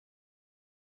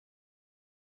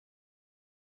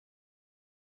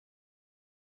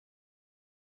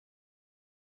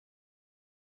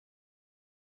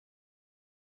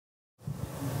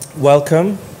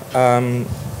Welcome.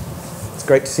 It's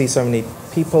great to see so many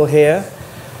people here.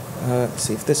 Let's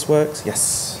see if this works.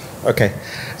 Yes. Okay.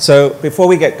 So before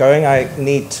we get going, I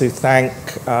need to thank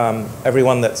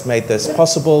everyone that's made this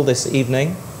possible this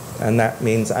evening. And that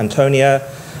means Antonia,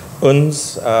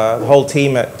 Unz, the whole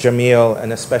team at Jamil,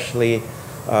 and especially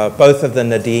both of the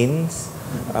Nadines.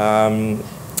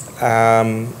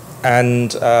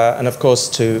 And of course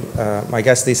to my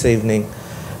guest this evening,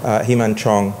 Heman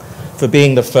Chong, for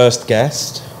being the first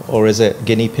guest, or is it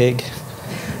guinea pig?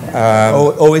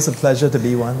 Always a pleasure to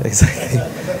be one. Exactly.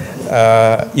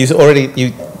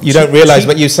 You don't realize,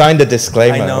 but you signed a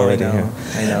disclaimer already. I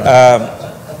know.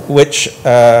 Which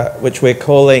we're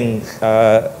calling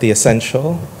the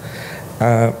essential.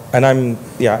 And I'm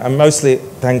mostly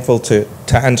thankful to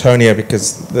Antonia,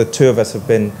 because the two of us have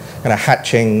been kind of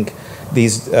hatching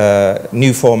these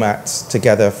new formats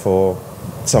together for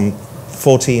some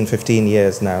 14, 15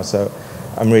 years now. So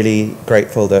I'm really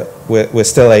grateful that we're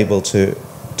still able to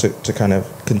kind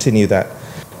of continue that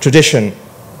tradition.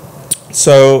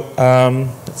 So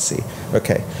let's see.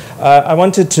 Okay. I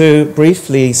wanted to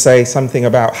briefly say something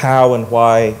about how and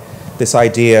why this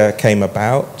idea came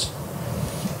about.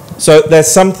 So there's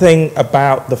something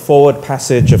about the forward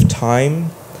passage of time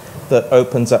that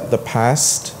opens up the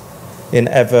past in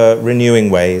ever renewing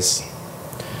ways.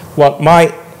 What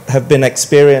might have been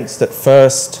experienced at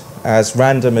first as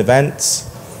random events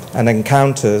and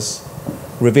encounters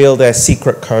reveal their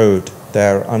secret code,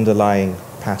 their underlying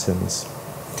patterns.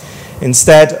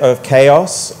 Instead of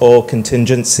chaos or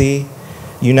contingency,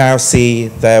 you now see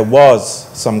there was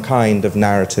some kind of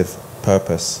narrative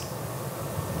purpose.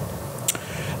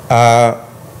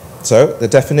 So the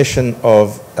definition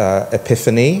of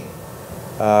epiphany.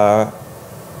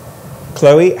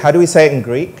 Chloe, how do we say it in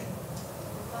Greek?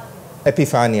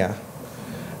 Epiphania.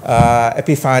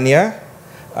 Epiphania,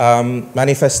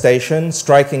 manifestation,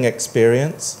 striking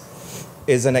experience,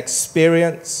 is an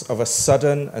experience of a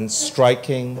sudden and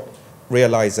striking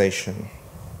realization.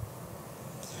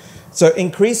 So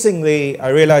increasingly, I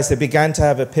realized I began to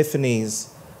have epiphanies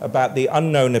about the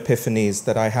unknown epiphanies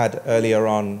that I had earlier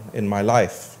on in my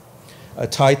life. A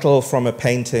title from a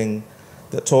painting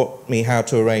that taught me how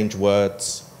to arrange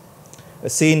words. A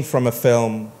scene from a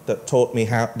film that told me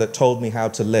how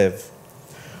to live,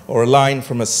 or a line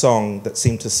from a song that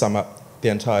seemed to sum up the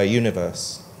entire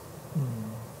universe.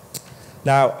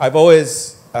 Now, I've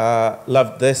always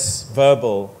loved this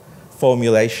verbal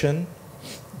formulation,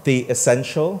 the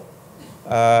essential.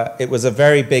 It was a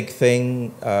very big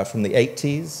thing from the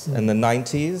 80s and the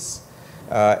 90s.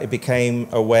 It became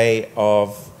a way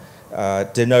of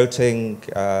denoting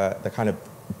the kind of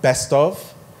best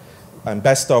of. And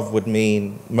best of would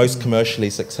mean most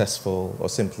commercially successful or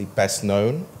simply best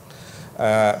known.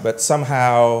 But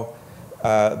somehow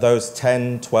those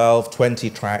 10, 12, 20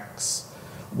 tracks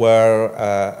were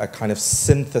a kind of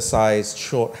synthesized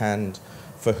shorthand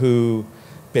for who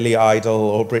Billy Idol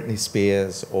or Britney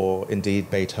Spears or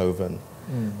indeed Beethoven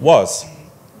was.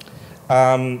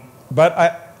 But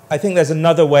I think there's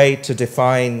another way to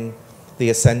define the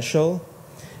essential.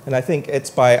 And I think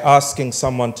it's by asking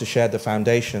someone to share the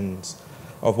foundations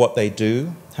of what they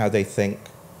do, how they think,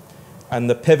 and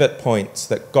the pivot points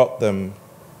that got them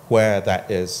where that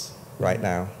is right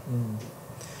now.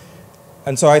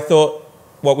 And so I thought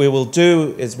what we will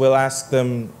do is we'll ask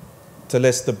them to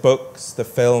list the books, the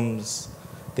films,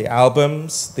 the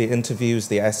albums, the interviews,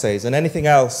 the essays, and anything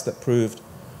else that proved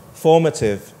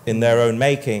formative in their own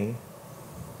making,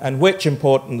 and which,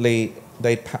 importantly,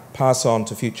 they'd pass on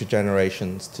to future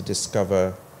generations to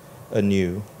discover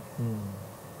anew.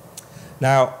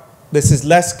 Now, this is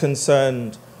less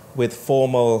concerned with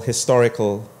formal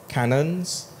historical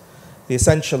canons. The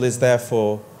essential is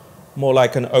therefore more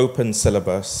like an open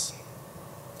syllabus,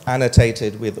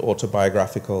 annotated with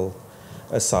autobiographical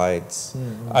asides.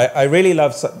 I really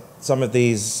love some of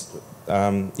these.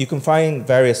 You can find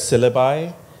various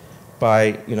syllabi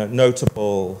by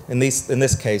notable, in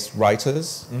this case,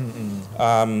 writers,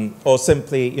 or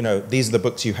simply, these are the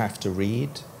books you have to read,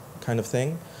 kind of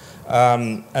thing.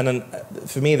 And then,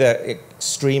 for me, they're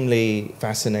extremely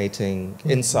fascinating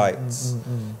insights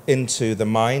into the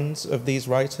minds of these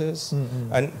writers.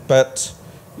 But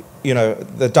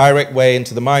the direct way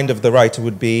into the mind of the writer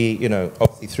would be,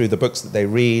 obviously through the books that they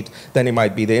read. Then it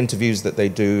might be the interviews that they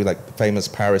do, like the famous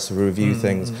Paris Review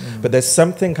things. But there's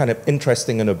something kind of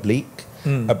interesting and oblique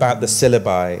about the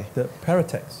syllabi. The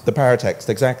paratext. The paratext,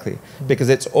 exactly. Because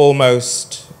it's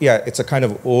almost, it's a kind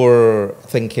of or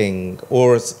thinking,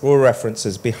 or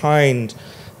references behind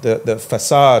the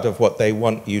facade of what they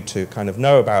want you to kind of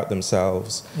know about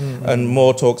themselves, and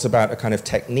more talks about a kind of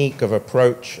technique of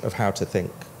approach of how to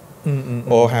think.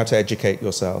 or how to educate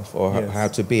yourself, or Yes. how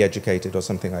to be educated, or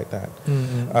something like that.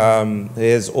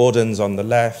 Here's Audens on the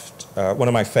left. One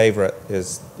of my favorite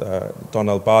is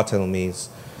Donald Barthelme's.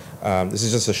 This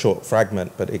is just a short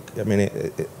fragment, but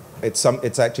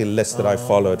it's actually a list that I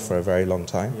followed for a very long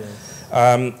time. Yes.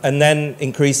 And then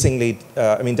increasingly,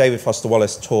 David Foster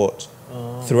Wallace taught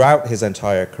throughout his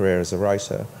entire career as a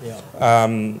writer. Yeah.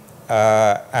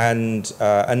 And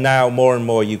now more and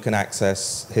more you can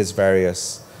access his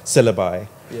various syllabi,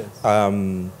 Yes.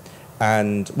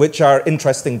 and which are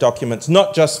interesting documents,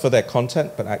 not just for their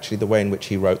content, but actually the way in which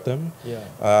he wrote them.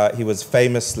 Yeah. He was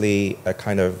famously a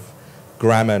kind of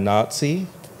grammar Nazi,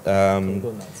 Total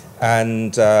Nazi.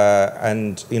 and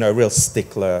a real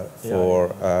stickler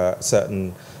for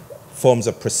certain forms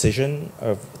of precision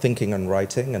of thinking and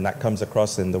writing, and that comes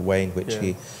across in the way in which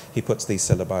he puts these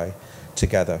syllabi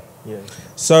together. Yes.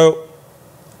 So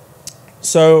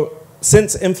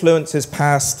since influences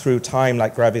pass through time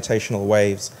like gravitational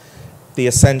waves, the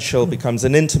essential becomes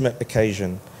an intimate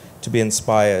occasion to be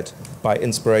inspired by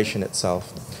inspiration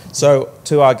itself. So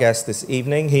to our guest this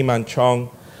evening, Heman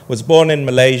Chong was born in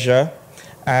Malaysia,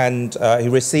 and he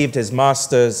received his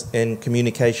master's in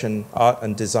communication, art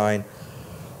and design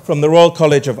from the Royal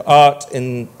College of Art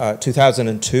in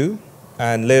 2002,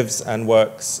 and lives and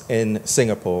works in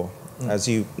Singapore. As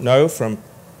you know from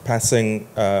passing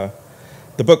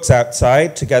the books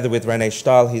outside, together with René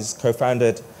Stahl, he's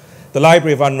co-founded the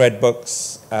Library of Unread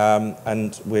Books,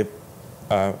 and we're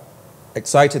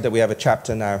excited that we have a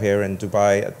chapter now here in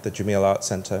Dubai at the Jameel Art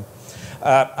Center.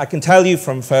 I can tell you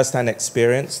from first-hand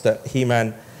experience that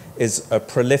Heman is a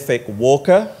prolific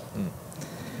walker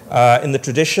in the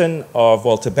tradition of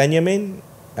Walter Benjamin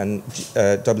and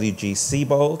W.G.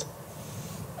 Siebold.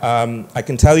 I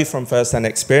can tell you from first-hand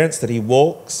experience that he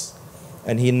walks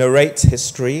and he narrates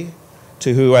history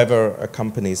to whoever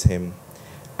accompanies him.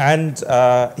 And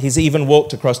he's even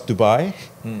walked across Dubai,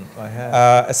 I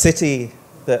have. a city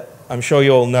that I'm sure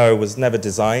you all know was never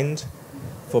designed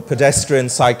for pedestrian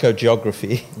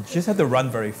psychogeography. You just have to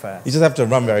run very fast. You just have to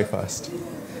run very fast.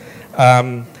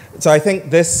 So I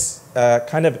think this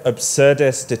kind of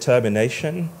absurdist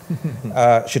determination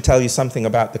should tell you something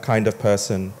about the kind of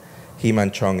person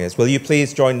Heman Chong is. Will you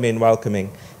please join me in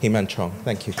welcoming Heman Chong?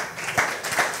 Thank you.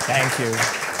 Thank you.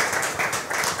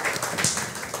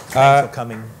 Thanks for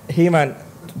coming. Heman,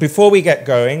 before we get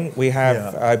going, we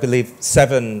have, I believe,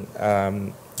 7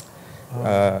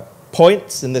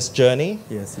 points in this journey.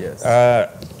 Yes, yes.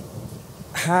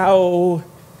 How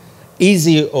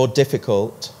easy or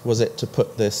difficult was it to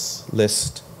put this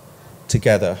list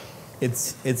together?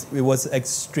 It was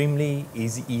extremely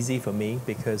easy for me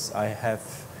because I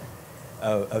have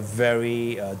a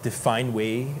very defined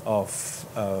way of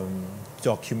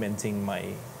documenting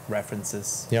my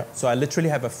references. Yeah. So I literally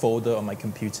have a folder on my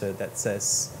computer that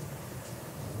says,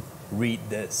 read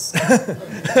this.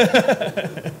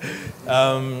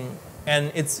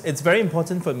 And it's very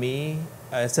important for me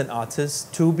as an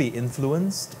artist to be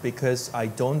influenced because I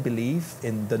don't believe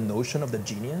in the notion of the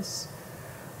genius.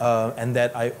 And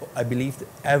that I believe that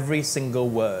every single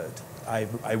word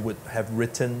I would have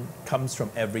written comes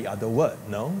from every other word.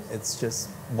 No, it's just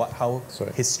how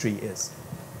history is.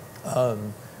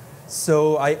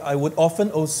 So I would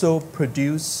often also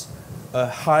produce a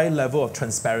high level of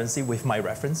transparency with my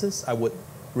references. I would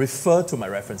refer to my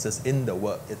references in the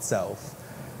work itself.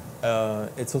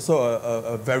 It's also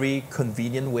a very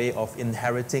convenient way of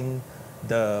inheriting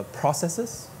the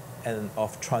processes and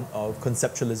of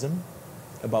conceptualism,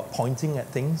 about pointing at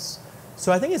things.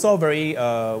 So I think it's all very,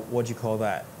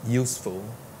 useful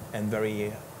and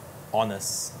very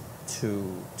honest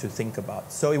to think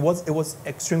about. So it was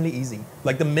extremely easy.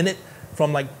 Like the minute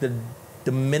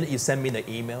you send me the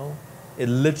email, it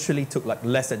literally took like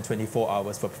less than 24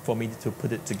 hours for me to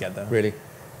put it together. Really?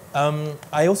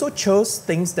 I also chose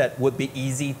things that would be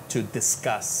easy to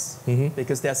discuss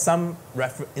because there are some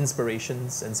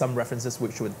inspirations and some references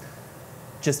which would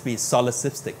just be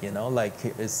solipsistic, like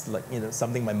it's like,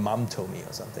 something my mom told me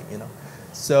or something,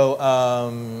 So,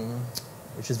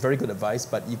 which is very good advice,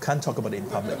 but you can't talk about it in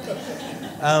public.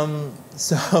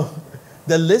 So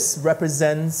the list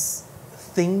represents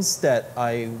things that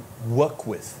I work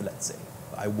with, let's say.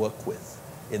 I work with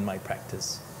in my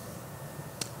practice.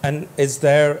 And is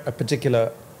there a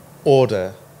particular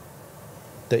order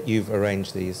that you've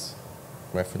arranged these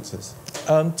references?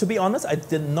 To be honest, I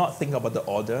did not think about the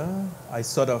order. I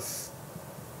sort of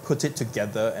put it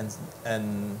together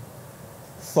and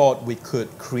thought we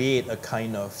could create a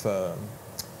kind of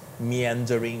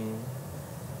meandering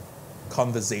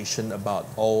conversation about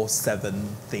all 7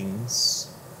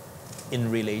 things in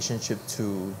relationship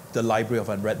to the library of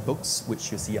unread books,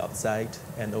 which you see outside,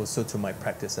 and also to my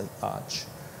practice at Arch.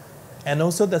 And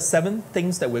also the 7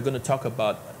 things that we're going to talk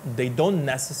about, they don't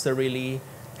necessarily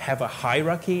have a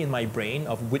hierarchy in my brain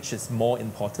of which is more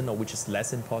important or which is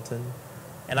less important.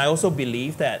 And I also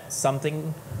believe that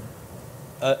something,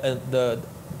 the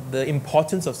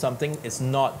importance of something is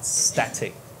not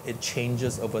static. It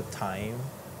changes over time.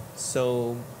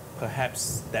 So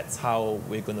perhaps that's how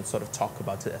we're going to sort of talk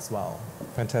about it as well.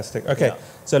 Fantastic. Okay, Yeah.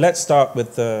 so let's start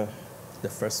with the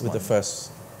first with one. the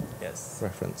first Yes.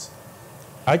 reference.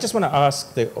 I just want to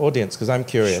ask the audience, because I'm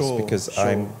curious, Sure, because sure.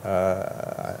 I'm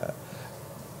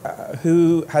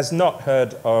who has not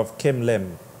heard of Kim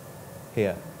Lim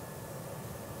here?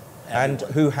 And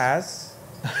Everyone. who has?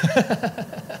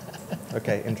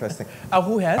 Okay, interesting.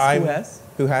 Who has? I'm- Who has?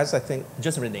 Who has, I think?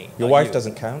 Just Renee. Your not wife you.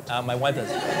 doesn't count. My wife does.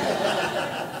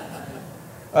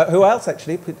 Who else,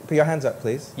 actually? Put your hands up,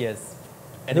 please. Yes.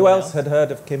 Who Anyone else had heard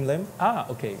of Kim Lim?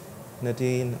 Okay.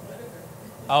 Nadine?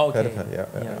 Oh, okay. Heard of her, yeah.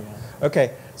 Yeah.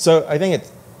 Okay, so I think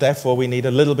therefore we need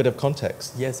a little bit of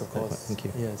context. Yes, of course. Thank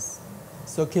you. Yes.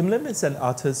 So Kim Lim is an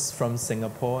artist from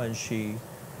Singapore, and she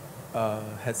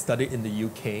had studied in the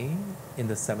UK in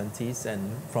the 70s,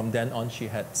 and from then on she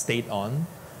had stayed on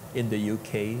in the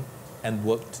UK and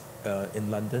worked in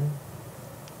London,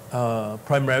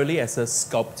 primarily as a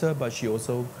sculptor, but she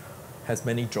also has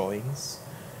many drawings.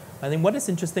 I think what is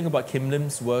interesting about Kim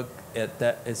Lim's work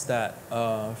is that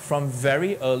from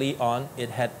very early on, it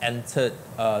had entered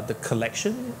the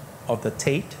collection of the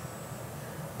Tate,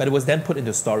 but it was then put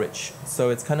into storage. So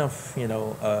it's kind of, you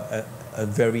know, a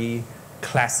very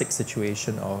classic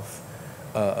situation of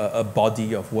a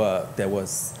body of work that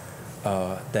was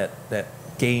that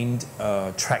gained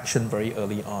traction very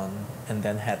early on, and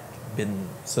then had been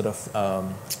sort of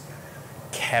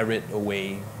carried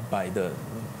away by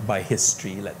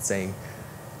history, let's say.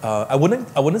 I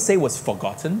wouldn't say it was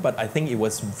forgotten, but I think it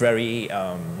was very.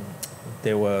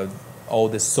 There were all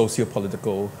the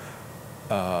socio-political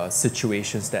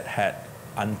situations that had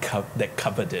that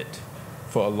covered it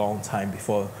for a long time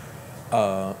before.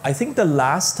 I think the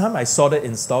last time I saw that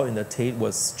installed in the Tate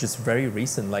was just very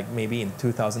recent, like maybe in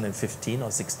 2015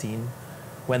 or 16,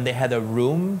 when they had a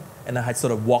room and I had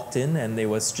sort of walked in and there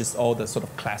was just all the sort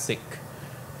of classic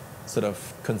sort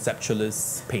of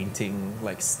conceptualist painting,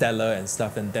 like Stella and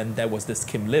stuff, and then there was this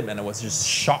Kim Lim, and I was just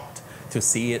shocked to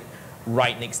see it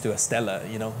right next to a Stella,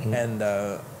 you know. And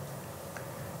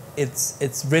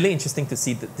it's really interesting to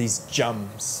see these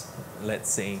jumps, let's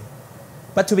say.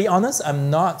 But to be honest, I'm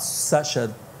not such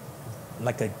a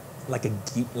geek,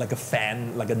 like a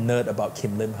fan, like a nerd about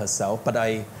Kim Lim herself. But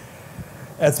let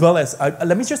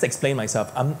me just explain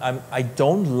myself. I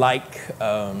don't like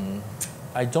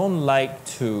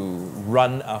to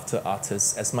run after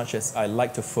artists as much as I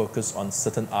like to focus on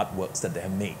certain artworks that they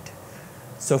have made.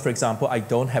 So, for example, I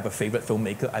don't have a favorite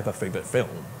filmmaker. I have a favorite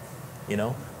film. You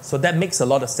know, so that makes a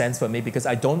lot of sense for me, because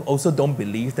I don't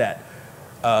believe that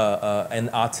an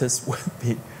artist would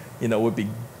be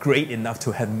great enough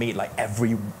to have made like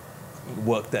every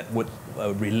work that would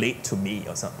relate to me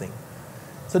or something.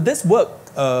 So this work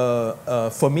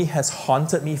for me has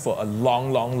haunted me for a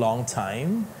long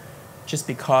time, just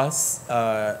because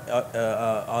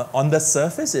on the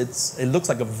surface it looks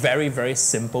like a very, very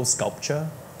simple sculpture,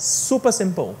 super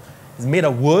simple. It's made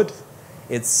of wood.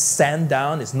 It's sand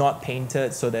down. It's not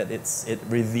painted, so that it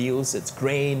reveals its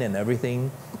grain and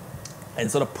everything,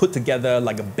 and sort of put together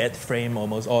like a bed frame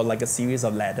almost, or like a series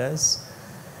of ladders.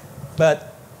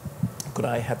 But could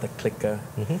I have the clicker?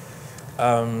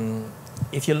 Mm-hmm.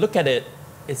 If you look at it,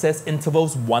 it says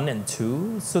intervals 1 and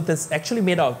 2. So that's actually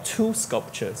made out of 2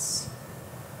 sculptures.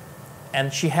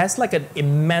 And she has like an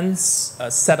immense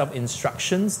set of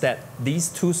instructions that these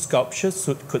 2 sculptures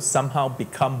could somehow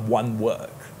become one work.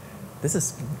 This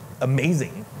is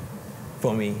amazing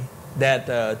for me, that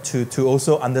to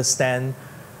also understand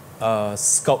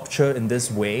sculpture in this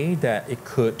way, that it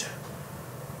could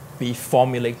be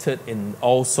formulated in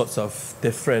all sorts of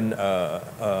different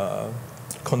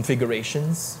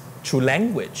configurations through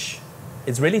language.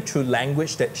 It's really through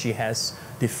language that she has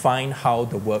defined how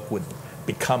the work would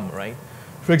become, right?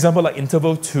 For example, like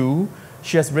interval 2,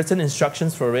 she has written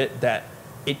instructions for it that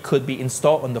it could be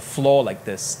installed on the floor like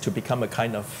this to become a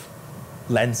kind of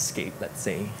landscape, let's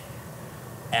say.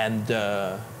 And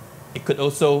it could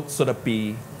also sort of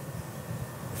be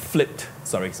flipped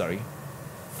to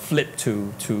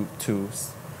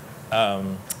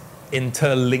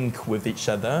interlink with each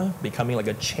other, becoming like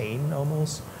a chain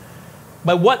almost.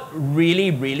 But what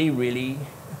really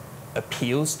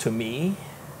appeals to me,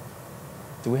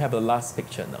 do we have the last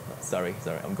picture? No, sorry,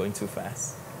 I'm going too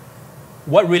fast.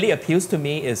 what really appeals to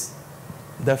me is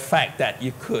the fact that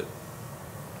you could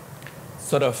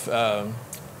sort of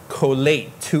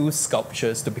collate two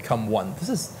sculptures to become one.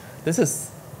 This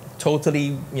is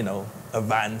totally, you know,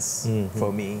 advanced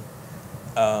for me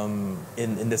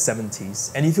in the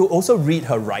 70s. And if you also read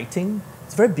her writing,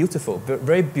 it's very beautiful,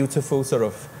 very beautiful sort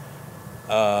of,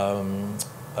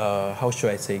 how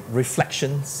should I say,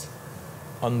 reflections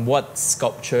on what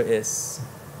sculpture is,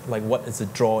 like what is a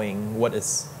drawing, what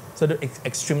is sort of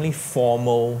extremely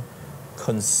formal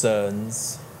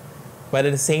concerns. But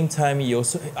at the same time,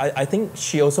 I think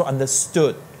she also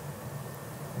understood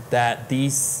that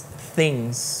these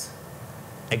things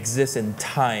exist in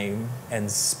time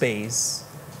and space,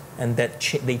 and that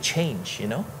they change, you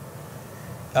know?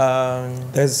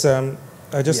 There's,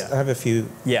 I just have a few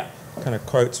Yeah. kind of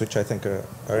quotes which I think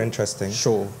are interesting.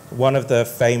 Sure. One of the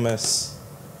famous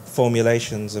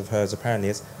formulations of hers apparently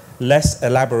is less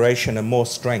elaboration and more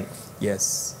strength,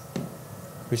 Yes.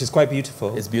 which is quite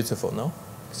beautiful. It's beautiful, no?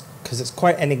 Because it's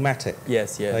quite enigmatic.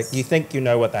 Yes, yes. Like you think you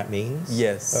know what that means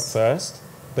Yes. at first,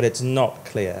 but it's not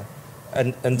clear.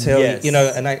 And until, Yes. you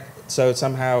know, so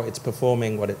somehow it's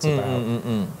performing what it's about,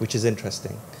 which is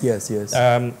interesting. Yes, yes.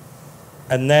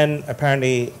 And then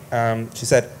apparently she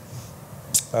said,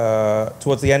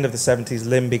 towards the end of the 70s,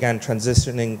 Lim began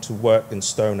transitioning to work in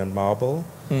stone and marble.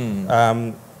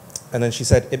 And then she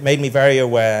said, it made me very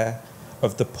aware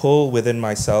of the pull within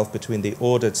myself between the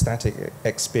ordered static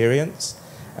experience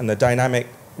and the dynamic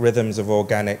rhythms of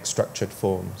organic structured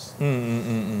forms.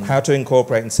 How to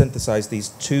incorporate and synthesize these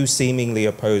two seemingly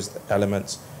opposed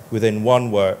elements within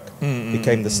one work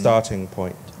became the starting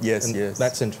point. Yes, and yes.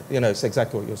 That's you know, it's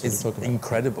exactly what you're sort of It's talking about.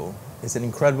 incredible. It's an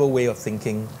incredible way of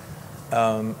thinking.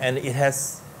 And it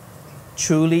has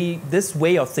truly, this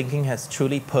way of thinking has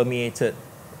truly permeated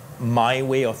my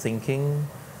way of thinking.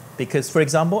 Because, for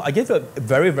example, I give a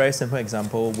very, very simple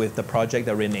example with the project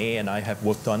that Renee and I have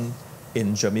worked on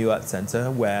in Jamil Art Center,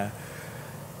 where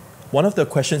one of the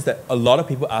questions that a lot of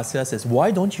people ask us is, why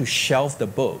don't you shelve the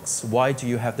books? Why do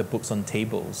you have the books on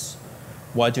tables?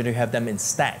 Why don't you have them in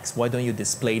stacks? Why don't you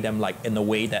display them like in a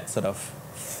way that's sort of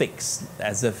fixed,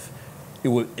 as if it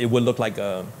would look like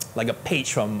a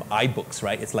page from iBooks,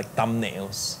 right? It's like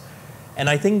thumbnails. And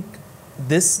I think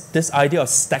this idea of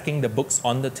stacking the books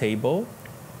on the table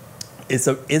is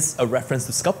a reference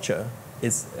to sculpture.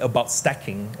 It's about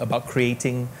stacking, about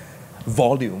creating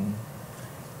volume.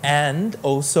 And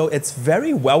also it's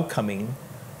very welcoming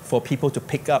for people to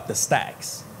pick up the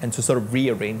stacks and to sort of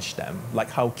rearrange them,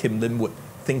 like how Kim Lim would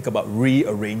think about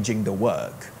rearranging the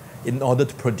work in order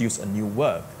to produce a new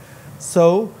work.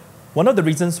 So one of the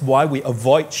reasons why we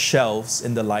avoid shelves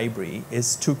in the library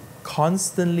is to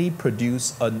constantly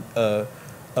produce a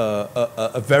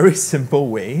very simple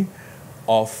way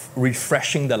of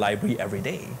refreshing the library every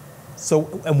day.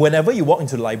 So and whenever you walk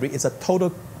into the library, it's a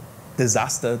total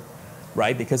disaster,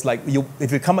 right? Because like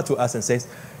if you come up to us and says,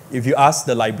 if you ask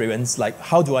the librarians, like,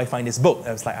 how do I find this book?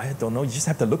 I was like, I don't know, you just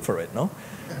have to look for it, no?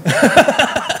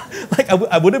 Like,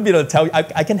 I wouldn't be able to tell you,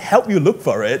 I can help you look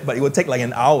for it, but it would take like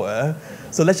an hour.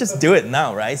 So let's just do it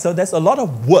now, right? So there's a lot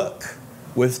of work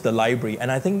with the library, and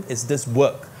I think it's this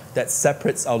work that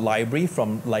separates our library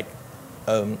from like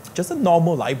just a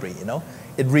normal library, you know?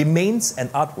 It remains an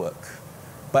artwork,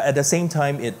 but at the same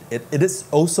time, it is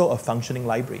also a functioning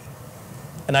library.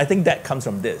 And I think that comes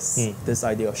from this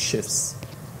idea of shifts.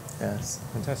 Yes.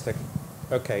 Fantastic.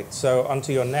 Okay, so on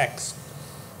to your next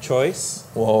choice.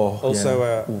 Whoa, Also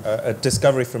a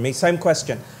discovery from me. Same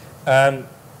question.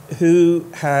 Who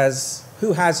has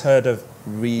heard of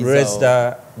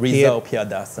Rizal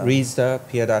Piadasa. Riza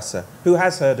Piadasa. Who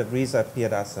has heard of Riza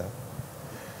Piadasa?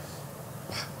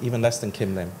 Even less than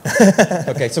Kim Lim.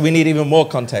 Okay, so we need even more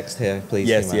context here, please.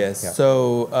 Yes, Heman. yes. Yeah.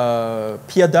 So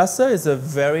Piadasa is a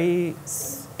very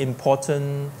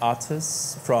important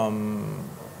artist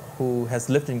who has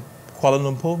lived in Kuala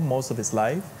Lumpur most of his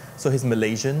life. So he's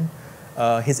Malaysian.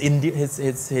 He's Indian.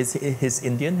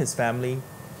 His family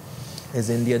is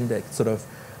Indian. That sort of,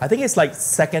 I think it's like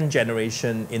second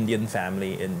generation Indian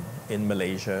family in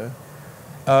Malaysia.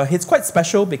 He's quite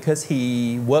special because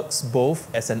he works both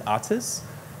as an artist,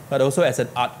 but also as an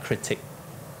art critic,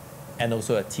 and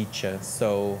also a teacher.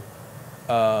 So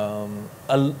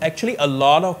actually, a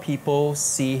lot of people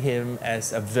see him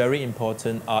as a very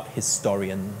important art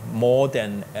historian, more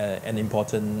than an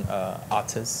important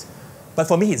artist. But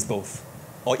for me, he's both,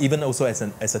 or even also as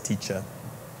a teacher.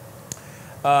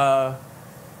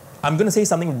 I'm going to say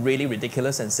something really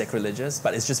ridiculous and sacrilegious,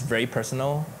 but it's just very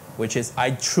personal, which is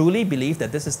I truly believe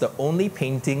that this is the only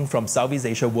painting from Southeast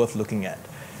Asia worth looking at.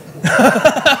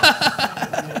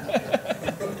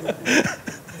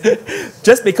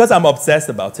 Just because I'm obsessed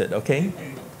about it, okay?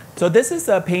 So this is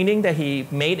a painting that he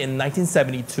made in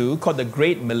 1972 called The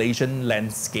Great Malaysian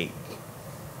Landscape.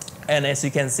 And as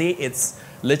you can see, it's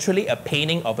literally a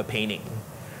painting of a painting.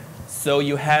 So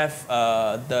you have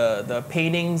the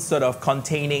painting sort of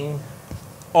containing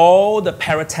all the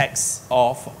paratexts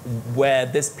of where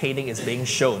this painting is being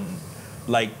shown,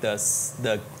 like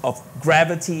the of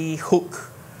gravity,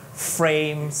 hook,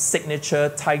 frame, signature,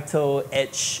 title,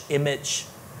 edge, image.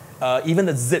 Even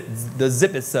the zip. The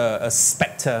zip is a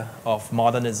specter of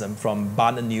modernism from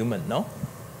Barnett Newman, no?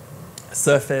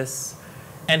 Surface.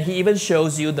 And he even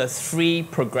shows you the 3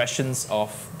 progressions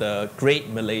of the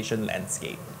Great Malaysian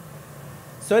Landscape.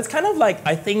 So it's kind of like,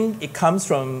 I think it comes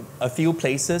from a few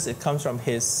places. It comes from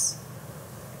his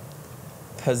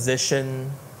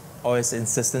position or his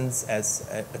insistence as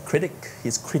a critic.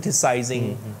 He's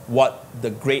criticizing what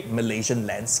the Great Malaysian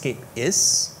Landscape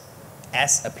is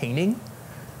as a painting.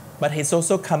 But he's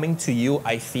also coming to you,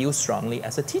 I feel strongly,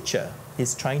 as a teacher.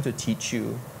 He's trying to teach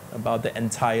you about the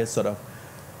entire sort of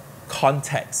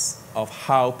context of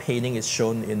how painting is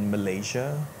shown in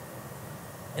Malaysia.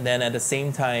 And then at the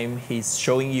same time, he's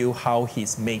showing you how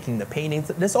he's making the paintings.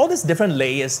 There's all these different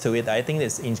layers to it. I think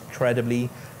it's incredibly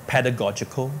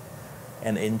pedagogical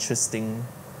and interesting.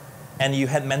 And you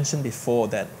had mentioned before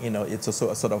that, you know, it's also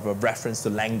a sort of a reference to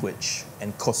language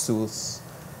and kosus.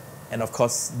 And of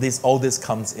course, all this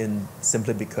comes in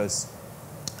simply because,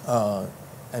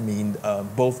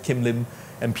 both Kim Lim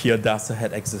and Pierre Dassler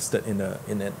had existed in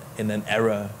an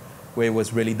era where it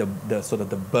was really the sort of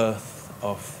the birth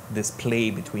of this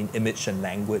play between image and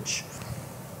language.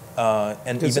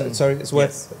 It's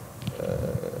worth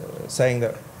saying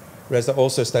that Reza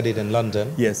also studied in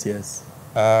London. Yes, yes.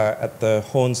 At the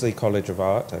Hornsley College of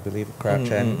Art, I believe, at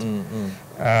Crouch End.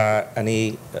 And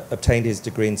he obtained his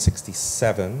degree in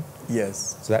 1967.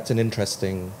 Yes. So that's an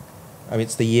interesting...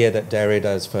 it's the year that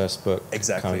Derrida's first book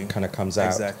kind of comes out.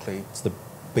 Exactly. It's the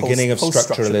beginning of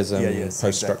structuralism,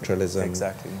 post-structuralism.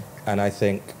 Exactly. And I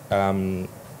think,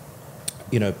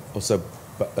 also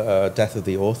Death of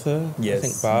the Author, yes. I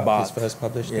think Barth is first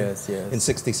published in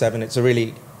 1967. It's a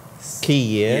really key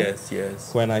year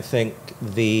when I think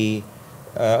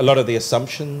a lot of the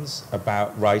assumptions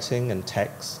about writing and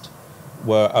text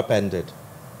were upended,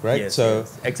 right? Yes, so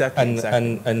yes. Exactly.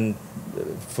 And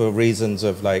for reasons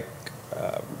of like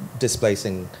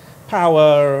displacing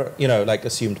power, like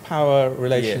assumed power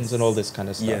relations and all this kind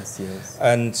of stuff. Yes, yes.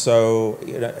 And so,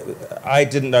 I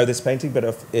didn't know this painting, but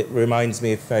it reminds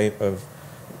me of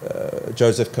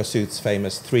Joseph Kossuth's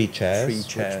famous Three Chairs,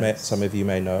 which some of you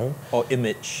may know. Or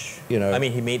Image. He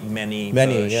made many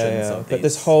versions of But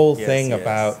this whole thing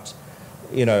about,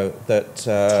 that...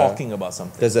 talking about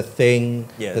something. There's a thing,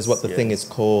 there's what the thing is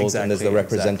called, and there's the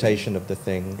representation of the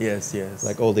thing. Yes, yes.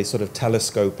 Like all these sort of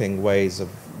telescoping ways of,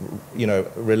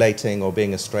 relating or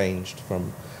being estranged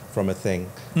from a thing.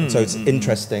 So it's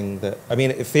interesting that,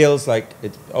 it feels like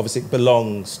it obviously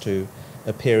belongs to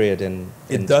a period in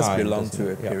time. It does belong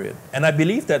to a period. And I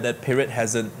believe that period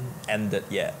hasn't ended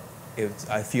yet.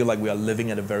 I feel like we are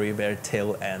living at a very, very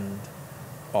tail end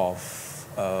of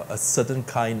a certain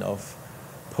kind of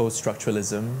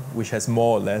post-structuralism, which has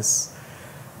more or less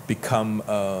become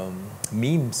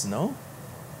memes, no?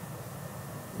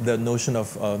 The notion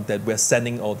of that we're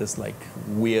sending all this like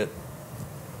weird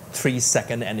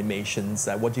 3-second animations.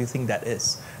 What do you think that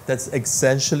is? That's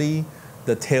essentially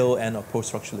the tail end of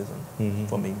post-structuralism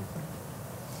for me.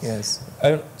 Yes.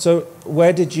 So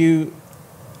when did you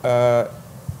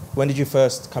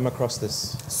first come across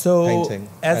this painting?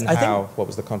 What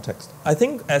was the context? I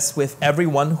think as with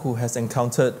everyone who has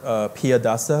encountered Pierre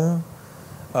Dassler,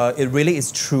 it really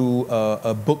is through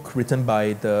a book written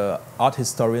by the art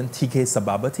historian T.K.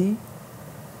 Sababati.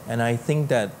 And I think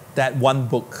that one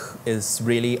book is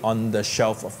really on the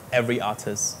shelf of every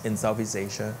artist in Southeast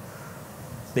Asia,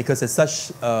 because it's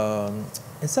such a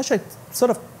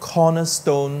sort of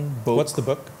cornerstone book. What's the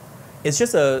book? It's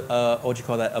just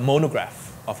a monograph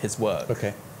of his work.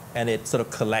 Okay. And it sort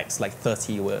of collects like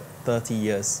 30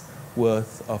 years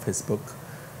worth of his book.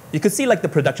 You could see like the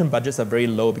production budgets are very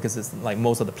low because it's like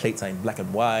most of the plates are in black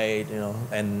and white,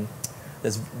 and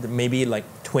there's maybe like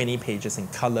 20 pages in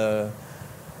color.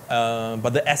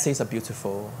 But the essays are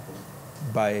beautiful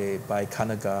by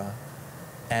Kanaga.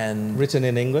 And written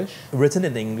in English? Written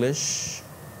in English.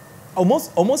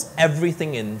 Almost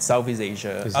everything in Southeast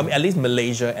Asia, at least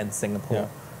Malaysia and Singapore,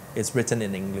 is written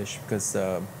in English because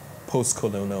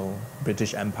post-colonial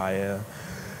British Empire.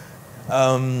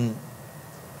 What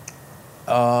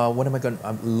am I going?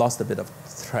 I've lost a bit of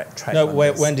track. No,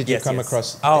 when did you come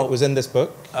across? It was in this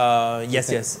book.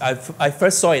 Yes. I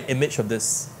first saw an image of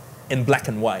this in black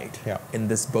and white Yeah. in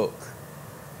this book.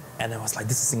 And I was like,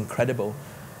 this is incredible.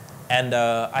 And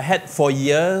I had for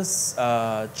years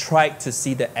tried to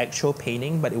see the actual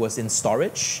painting, but it was in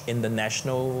storage in the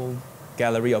National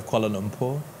Gallery of Kuala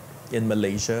Lumpur in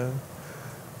Malaysia.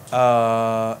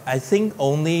 I think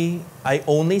I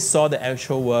only saw the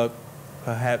actual work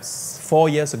perhaps 4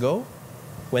 years ago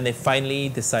when they finally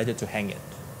decided to hang it.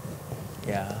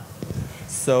 Yeah.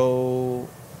 So.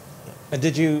 And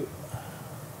did you,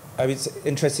 I mean, it's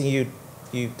interesting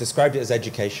you described it as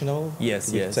educational.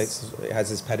 Yes, yes. It has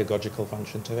this pedagogical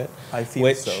function to it. I feel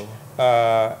which, so.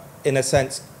 In a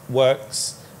sense,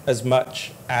 works as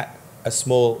much at a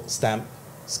small stamp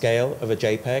scale of a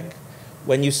JPEG.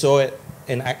 When you saw it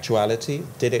in actuality,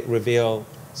 did it reveal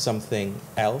something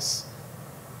else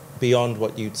beyond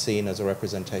what you'd seen as a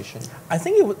representation? I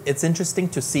think it's interesting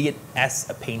to see it as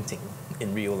a painting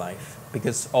in real life,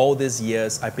 because all these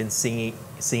years I've been seeing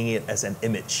it as an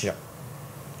image. Yeah.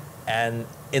 And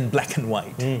in black and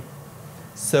white.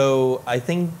 So I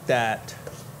think that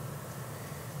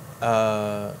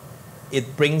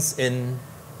it brings in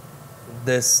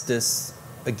this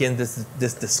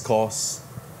discourse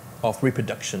of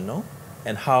reproduction, no?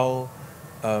 And how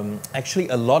actually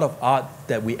a lot of art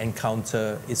that we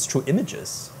encounter is through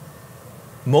images.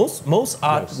 Most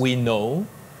art we know,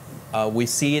 we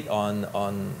see it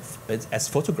as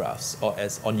photographs or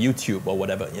as on YouTube or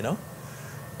whatever, you know?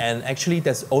 And actually,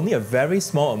 there's only a very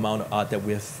small amount of art that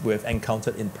we've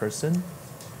encountered in person.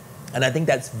 And I think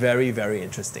that's very, very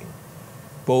interesting,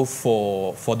 both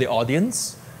for the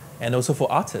audience and also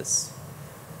for artists.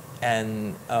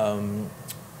 And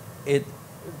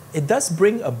it does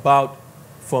bring about,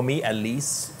 for me at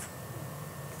least,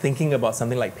 thinking about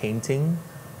something like painting,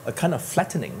 a kind of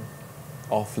flattening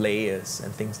of layers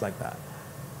and things like that.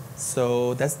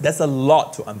 So there's a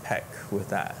lot to unpack with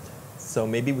that. So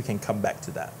maybe we can come back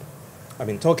to that. I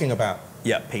mean, talking about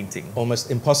painting. almost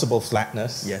impossible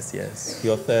flatness. Yes, yes.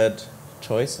 Your third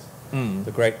choice,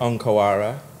 the great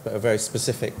Onkawara, but a very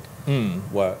specific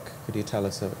work. Could you tell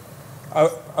us of it?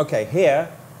 Oh, okay, here,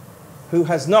 who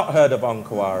has not heard of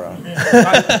Onkawara?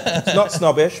 It's not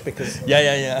snobbish, because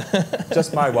Yeah.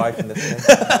 just my wife in this case.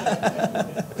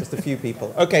 Just a few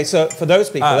people. Okay, so for those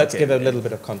people, let's give a little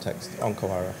bit of context.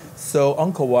 Onkawara. So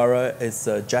Onkawara is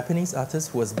a Japanese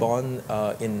artist who was born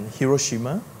in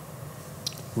Hiroshima,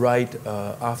 right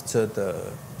after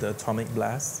the atomic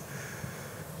blast.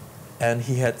 And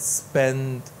he had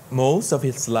spent most of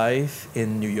his life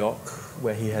in New York,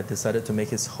 where he had decided to make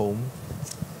his home.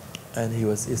 And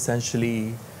he's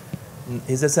essentially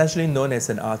known as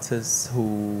an artist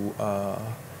who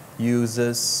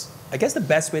uses, I guess the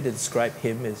best way to describe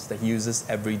him is that he uses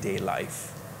everyday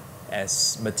life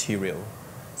as material.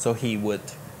 So he would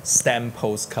stamp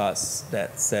postcards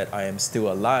that said, "I am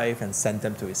still alive," and send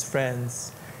them to his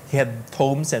friends. He had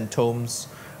tomes and tomes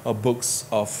of books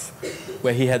of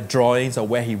where he had drawings of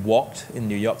where he walked in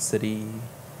New York City.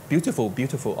 Beautiful,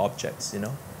 beautiful objects, you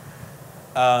know.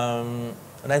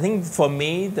 And I think for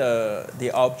me,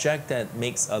 the object that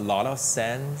makes a lot of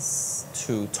sense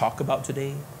to talk about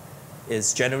today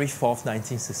is January 4th,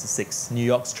 1966, New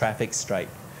York's traffic strike.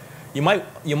 You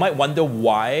might wonder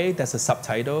why there's a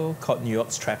subtitle called New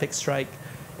York's traffic strike.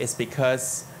 It's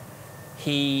because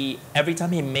every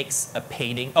time he makes a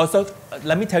painting. Oh, so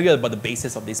let me tell you about the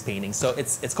basis of these paintings. So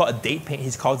it's called a date paint. He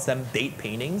calls them date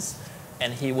paintings,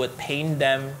 and he would paint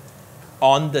them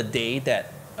on the day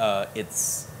that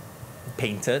it's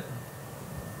painted.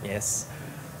 Yes.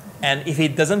 And if he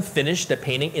doesn't finish the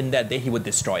painting in that day, he would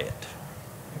destroy it.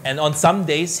 And on some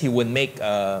days, he would make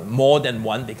more than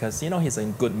one because, you know, he's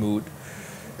in good mood.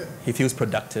 He feels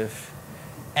productive.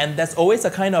 And there's always a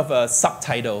kind of a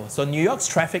subtitle. So New York's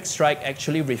traffic strike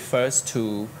actually refers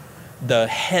to the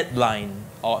headline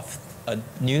of a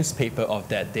newspaper of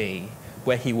that day,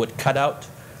 where he would cut out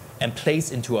and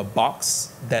place into a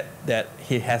box that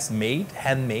he has made,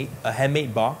 a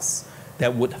handmade box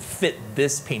that would fit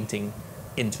this painting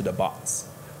into the box.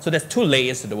 So there's two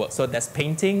layers to the work. So there's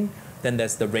painting, then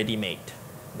there's the ready-made,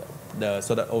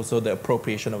 so that also the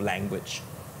appropriation of language.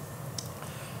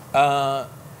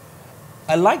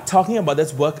 I like talking about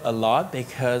this work a lot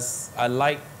because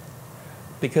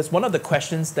one of the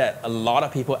questions that a lot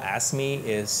of people ask me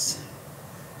is,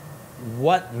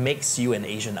 what makes you an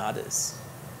Asian artist?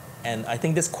 And I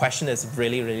think this question is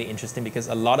really, really interesting because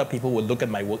a lot of people will look at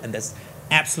my work and there's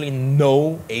absolutely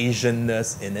no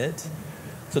Asianness in it.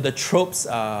 So the tropes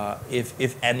are,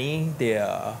 if any, they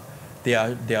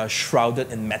are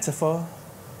shrouded in metaphor,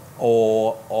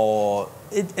 or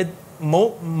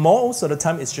most of the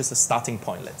time it's just a starting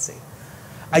point, let's say.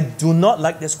 I do not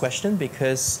like this question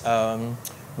because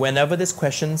whenever this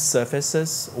question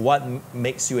surfaces, what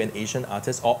makes you an Asian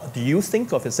artist, or do you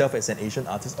think of yourself as an Asian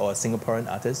artist or a Singaporean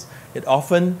artist, it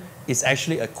often is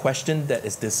actually a question that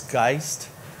is disguised,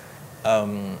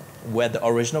 where the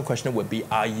original question would be,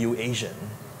 are you Asian?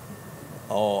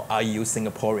 Or are you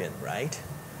Singaporean, right?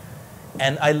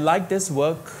 And I like this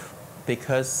work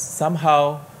because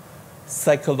somehow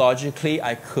psychologically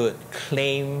I could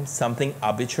claim something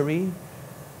arbitrary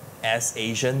as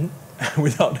Asian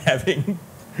without having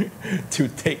to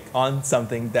take on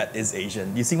something that is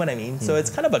Asian. You see what I mean? So it's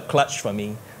kind of a clutch for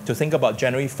me to think about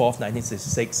January 4th,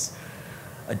 1966.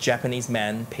 A Japanese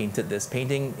man painted this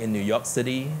painting in New York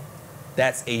City.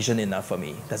 That's Asian enough for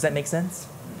me. Does that make sense?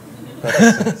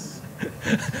 Perfect sense.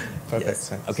 Perfect Yes.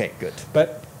 sense. Okay, good.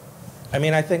 But, I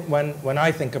mean, I think when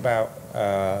I think about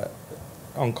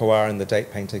Onkawara and the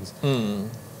date paintings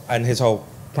and his whole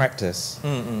practice,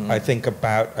 I think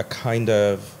about a kind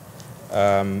of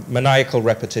maniacal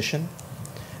repetition.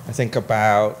 I think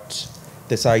about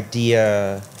this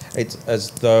idea, it's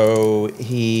as though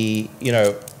he, you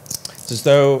know, it's as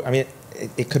though, I mean,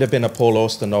 it could have been a Paul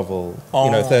Auster novel,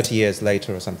 you know, 30 years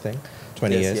later or something,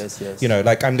 20 years. Yes, yes. You know,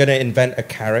 like I'm going to invent a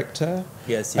character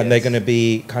and they're going to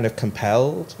be kind of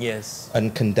compelled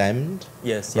and condemned,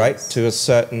 right, to a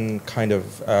certain kind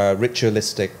of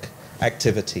ritualistic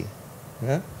activity.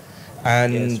 Yeah?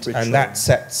 And that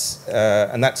sets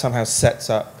and that somehow sets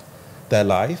up their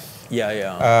life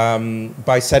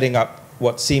by setting up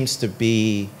what seems to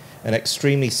be an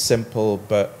extremely simple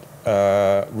but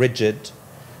rigid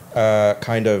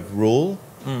kind of rule.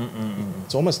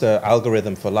 It's almost an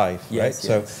algorithm for life, right?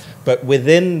 So, but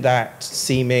within that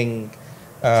seeming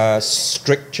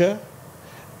stricture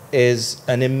is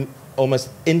an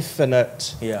almost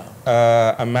infinite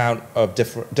amount of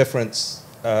difference,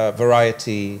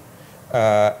 variety,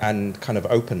 and kind of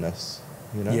openness,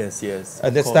 you know?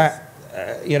 And it's that,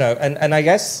 you know, and I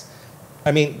guess,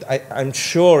 I mean, I'm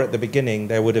sure at the beginning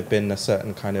there would have been a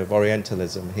certain kind of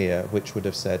Orientalism here, which would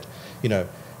have said, you know,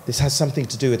 this has something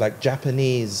to do with like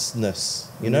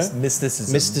Japanese-ness, you know?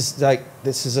 Mysticism. Like,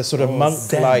 this is a sort of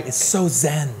monk-like... It's so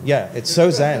zen. Yeah, it's so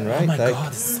zen, right? Oh my like,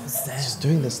 God, it's so zen. Just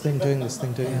doing this thing, doing this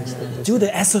thing, doing this thing. Do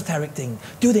the esoteric thing.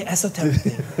 Do the esoteric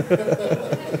thing.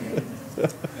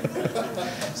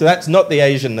 So that's not the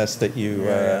Asianness that you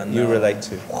relate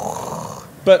to.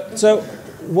 But so,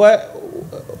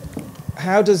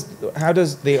 how does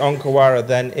the Onkawara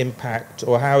then impact,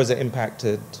 or how is it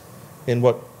impacted in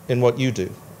what you do?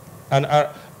 And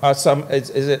is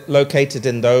it located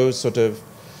in those sort of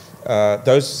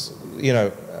those, you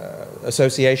know,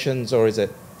 associations, or is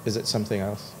it something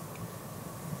else?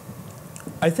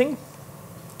 I think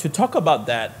to talk about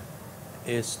that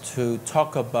is to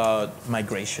talk about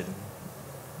migration.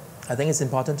 I think it's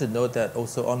important to note that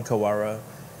also Onkawara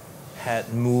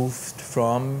had moved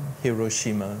from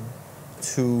Hiroshima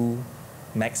to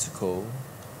Mexico,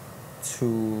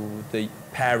 to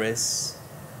Paris,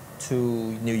 to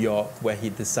New York, where he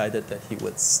decided that he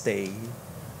would stay.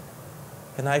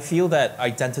 And I feel that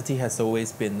identity has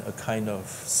always been a kind of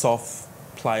soft,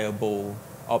 pliable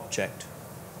object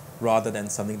rather than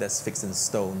something that's fixed in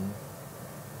stone.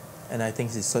 And I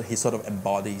think he sort of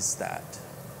embodies that.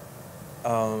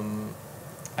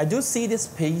 I do see this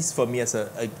piece for me as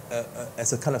a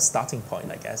kind of starting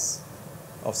point, I guess,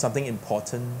 of something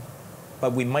important,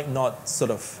 but we might not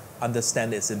sort of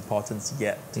understand its importance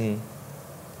yet,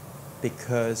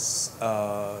 because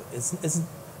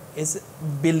it's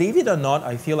believe it or not,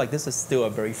 I feel like this is still a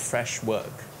very fresh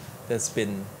work that's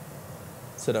been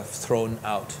sort of thrown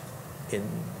out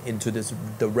into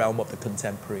the realm of the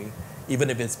contemporary, even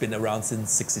if it's been around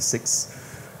since '66.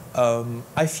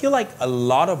 I feel like a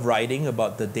lot of writing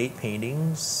about the date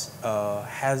paintings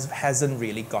hasn't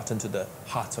really gotten to the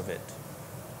heart of it.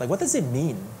 Like, what does it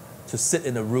mean to sit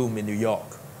in a room in New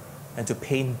York and to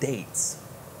paint dates?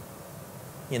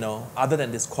 You know, other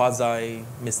than this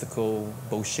quasi-mystical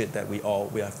bullshit that we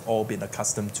have all been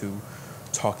accustomed to,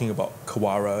 talking about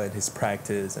Kawara and his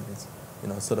practice and his, you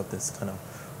know, sort of this kind of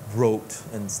rote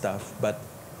and stuff. But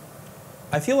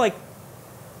I feel like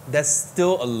there's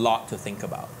still a lot to think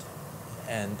about,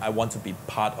 and I want to be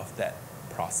part of that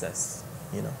process,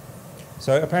 you know.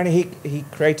 So apparently he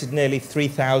created nearly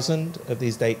 3,000 of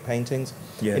these date paintings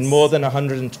in more than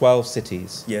 112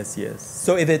 cities. Yes.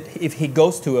 So if he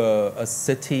goes to a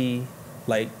city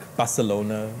like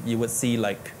Barcelona, you would see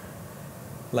like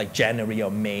January or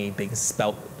May being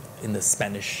spelled in the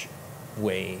Spanish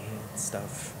way and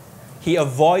stuff. He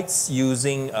avoids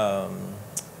using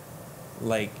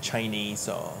like Chinese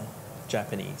or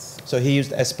Japanese. So he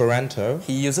used Esperanto.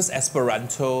 He uses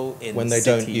Esperanto in When they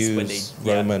cities, don't use when they,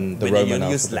 Roman, the when Roman they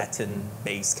use alphabet.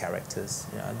 Latin-based characters.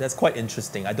 Yeah, that's quite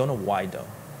interesting. I don't know why though.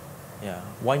 Yeah,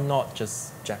 why not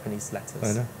just Japanese letters?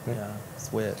 I know. Yeah,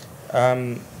 it's weird.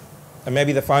 And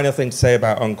maybe the final thing to say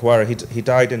about Onkwara, he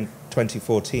died in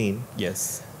 2014.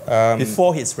 Yes.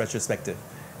 Before his retrospective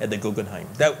at the Guggenheim.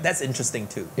 That's interesting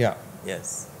too. Yeah.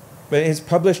 Yes. But his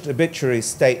published obituaries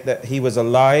state that he was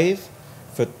alive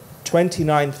for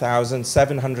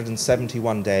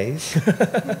 29,771 days,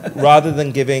 rather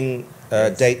than giving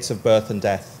Yes. dates of birth and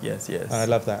death. Yes, yes. And I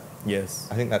love that. Yes.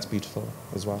 I think that's beautiful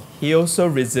as well. He also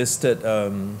resisted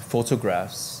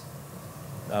photographs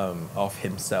of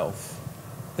himself.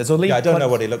 There's only Yeah, I don't know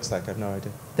what he looks like. I have no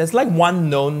idea. There's like one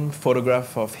known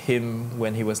photograph of him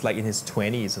when he was like in his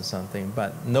 20s or something,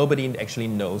 but nobody actually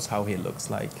knows how he looks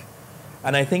like.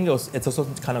 And I think it's also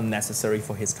kind of necessary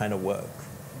for his kind of work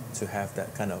to have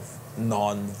that kind of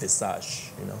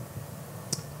non-visage, you know.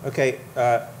 Okay,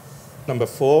 number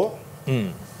 4,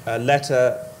 a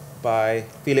letter by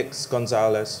Felix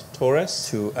Gonzalez Torres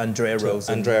To Andrea to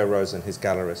Rosen. Andrea Rosen, his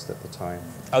gallerist at the time.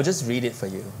 I'll just read it for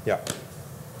you. Yeah.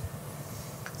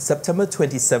 September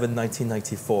 27,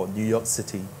 1994, New York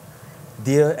City.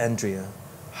 Dear Andrea,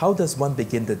 how does one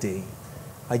begin the day?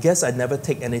 I guess I never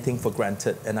take anything for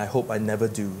granted, and I hope I never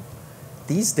do.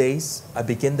 These days, I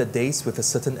begin the days with a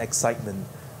certain excitement,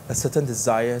 a certain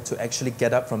desire to actually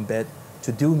get up from bed,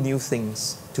 to do new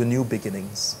things, to new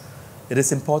beginnings. It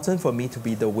is important for me to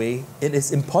be the way, it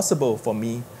is impossible for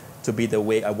me to be the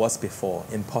way I was before,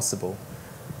 impossible.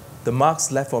 The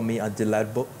marks left for me are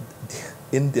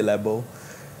indelible,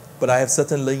 but I have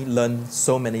certainly learned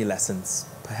so many lessons,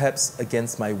 perhaps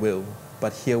against my will,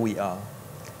 but here we are.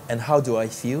 And how do I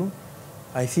feel?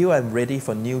 I feel I'm ready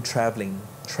for new traveling,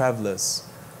 travelers,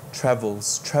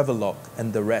 travels, travelogue,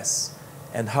 and the rest.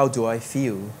 And how do I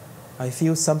feel? I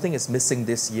feel something is missing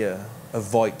this year, a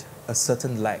void, a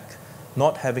certain lack,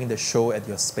 not having the show at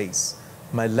your space,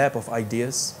 my lab of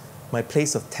ideas, my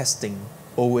place of testing,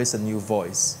 always a new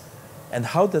voice. And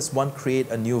how does one create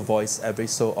a new voice every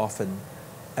so often?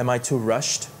 Am I too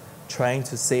rushed, trying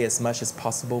to say as much as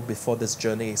possible before this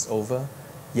journey is over?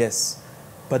 Yes,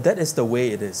 but that is the way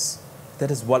it is.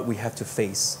 That is what we have to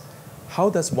face. How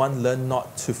does one learn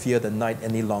not to fear the night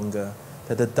any longer,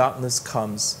 that the darkness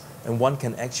comes and one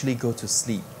can actually go to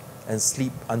sleep and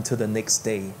sleep until the next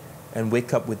day and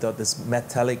wake up without this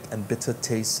metallic and bitter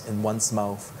taste in one's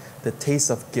mouth, the taste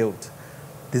of guilt,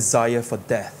 desire for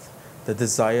death, the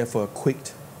desire for a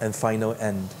quick and final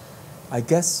end? I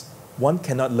guess one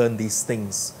cannot learn these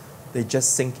things. They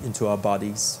just sink into our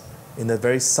bodies in a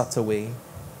very subtle way,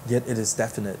 yet it is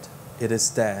definite. It is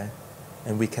there,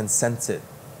 and we can sense it.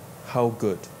 How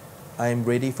good. I am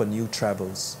ready for new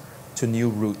travels, to new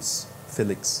routes,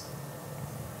 Felix.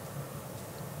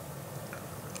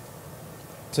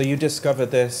 So you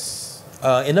discovered this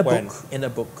In a when?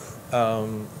 book by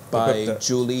book that-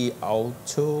 Julie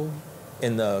Alto,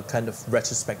 in a kind of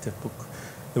retrospective book.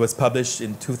 It was published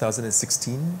in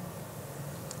 2016.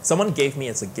 Someone gave me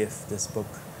as a gift this book.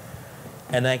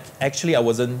 And I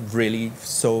wasn't really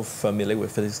so familiar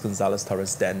with Felix Gonzalez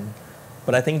Torres then.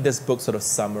 But I think this book sort of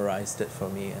summarized it for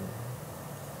me, and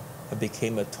I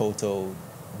became a total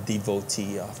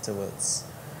devotee afterwards.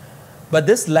 But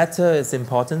this letter is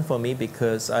important for me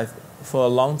because for a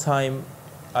long time,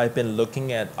 I've been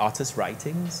looking at artist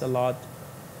writings a lot.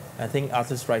 I think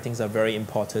artist writings are very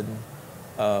important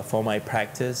for my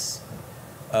practice,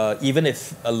 even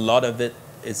if a lot of it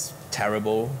is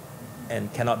terrible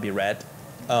and cannot be read.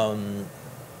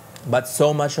 But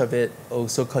so much of it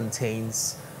also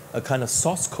contains a kind of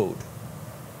source code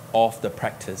of the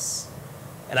practice.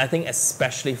 And I think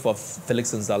especially for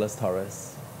Felix Gonzalez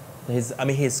Torres,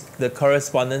 the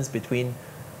correspondence between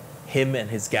him and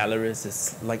his galleries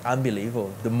is like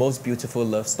unbelievable. The most beautiful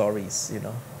love stories, you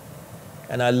know.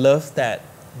 And I love that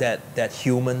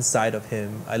human side of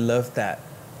him. I love that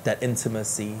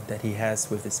intimacy that he has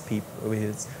with his people,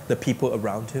 the people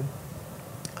around him.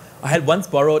 I had once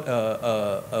borrowed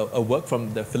a work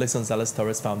from the Felix Gonzalez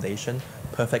Torres Foundation,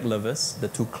 Perfect Lovers, the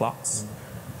two clocks,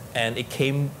 and it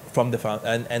came from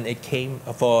and it came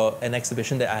for an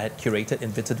exhibition that I had curated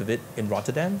in Witte de Wit in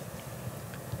Rotterdam,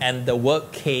 and the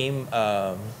work came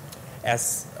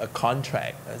as a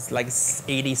contract. It's like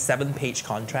 87-page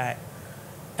contract,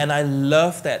 and I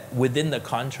love that within the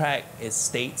contract it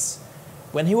states,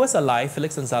 when he was alive,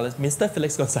 Mr.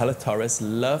 Felix Gonzalez Torres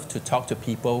loved to talk to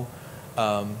people.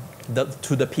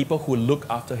 To the people who look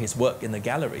after his work in the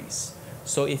galleries.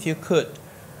 So if you could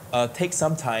take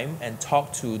some time and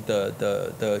talk to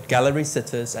the gallery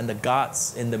sitters and the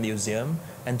guards in the museum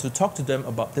and to talk to them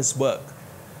about this work,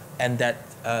 and that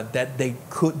they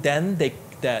could then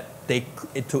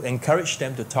to encourage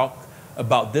them to talk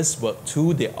about this work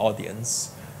to the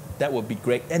audience. That would be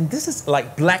great. And this is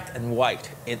like black and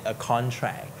white in a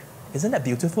contract. Isn't that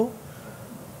beautiful?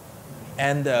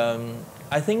 And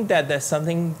I think that there's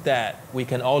something that we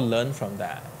can all learn from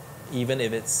that, even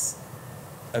if it's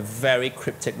a very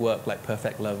cryptic work like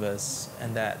Perfect Lovers,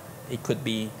 and that it could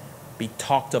be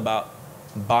talked about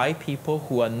by people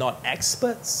who are not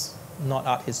experts, not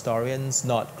art historians,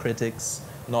 not critics,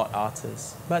 not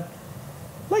artists, but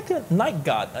like a night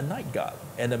guard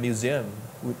in a museum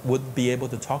would be able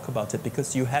to talk about it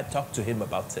because you had talked to him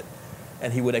about it,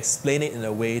 and he would explain it in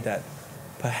a way that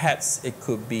perhaps it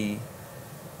could be,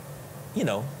 you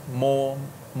know, more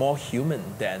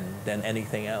human than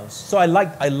anything else. So I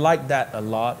like that a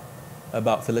lot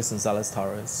about Felix Gonzalez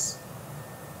Torres.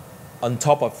 On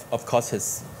top of course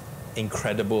his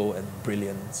incredible and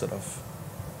brilliant sort of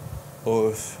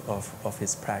oath of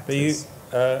his practice.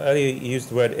 But you earlier used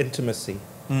the word intimacy.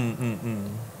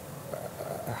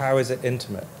 How is it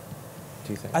intimate,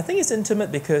 do you think? I think it's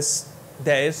intimate because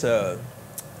there is a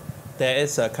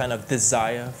kind of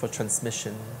desire for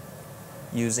transmission,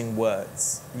 using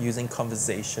words, using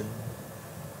conversation.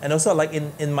 And also, like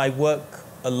in my work,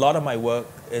 a lot of my work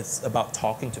is about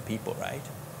talking to people, right?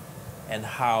 And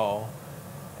how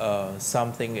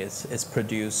something is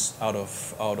produced out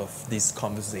of these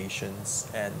conversations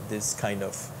and this kind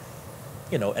of,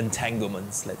 you know,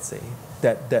 entanglements, let's say.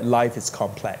 That life is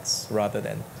complex rather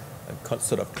than a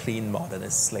sort of clean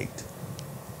modernist slate.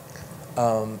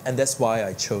 And that's why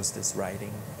I chose this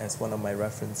writing as one of my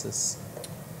references.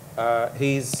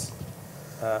 He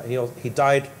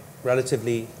died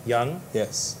relatively young.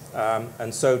 Yes.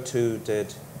 And so too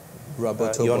did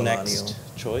Roberto your Bolaño. next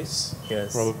choice,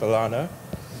 Yes. Robert Bolaño.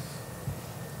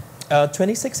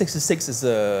 2666 is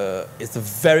a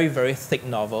very, very thick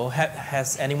novel.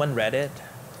 Has anyone read it?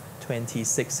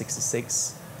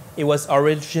 2666. It was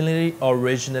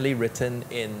originally written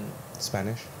in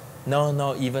Spanish?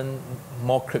 No, even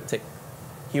more cryptic.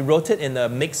 He wrote it in a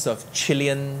mix of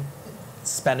Chilean,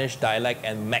 Spanish dialect,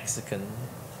 and Mexican.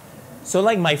 So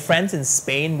like my friends in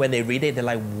Spain, when they read it, they're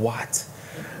like, what?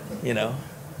 You know?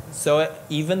 So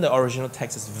even the original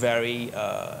text is very,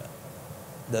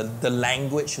 the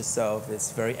language itself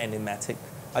is very enigmatic.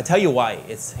 I'll tell you why.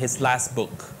 It's his last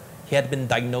book. He had been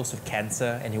diagnosed with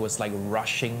cancer and he was like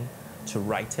rushing to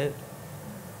write it.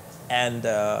 And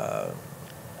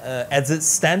as it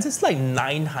stands, it's like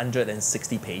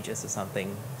 960 pages or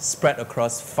something, spread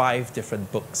across 5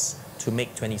 different books to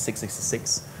make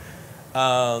 2666.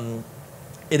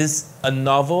 It is a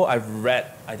novel I've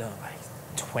read, I don't know, like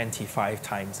 25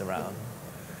 times around.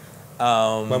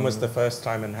 When was the first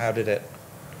time and how did it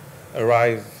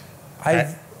arrive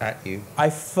at you? I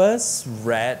first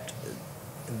read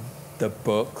the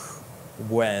book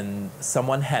when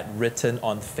someone had written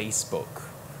on Facebook,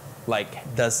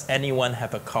 like, does anyone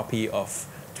have a copy of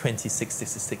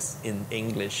 2666 in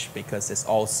English, because it's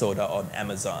all sold out on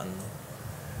Amazon.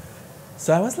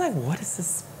 So I was like, what is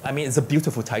this? I mean, it's a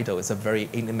beautiful title. It's a very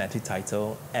enigmatic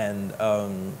title. And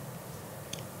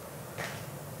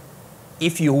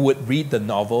if you would read the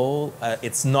novel,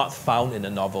 it's not found in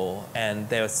the novel. And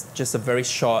there's just a very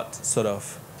short sort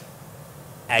of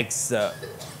excerpt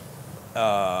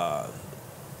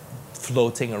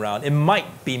floating around. It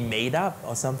might be made up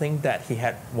or something, that he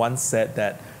had once said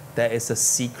that there is a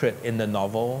secret in the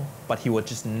novel, but he would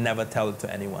just never tell it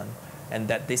to anyone. And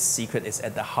that this secret is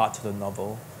at the heart of the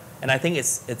novel. And I think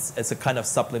it's a kind of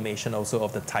sublimation also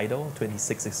of the title,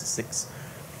 2666.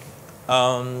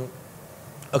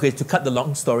 Okay, to cut the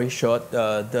long story short,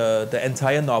 the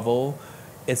entire novel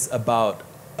is about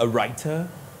a writer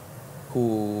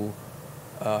who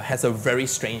has a very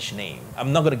strange name.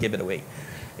 I'm not going to give it away.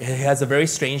 He has a very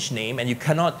strange name, and you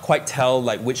cannot quite tell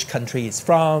like which country he's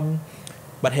from.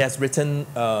 But he has written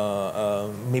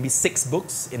maybe 6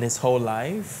 books in his whole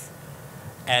life.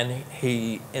 And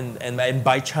and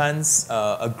by chance,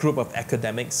 a group of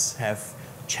academics have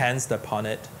chanced upon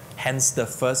it. Hence, the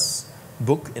first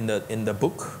book in the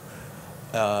book,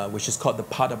 which is called "The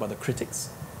Part About the Critics."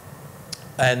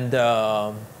 And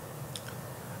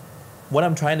what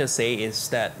I'm trying to say is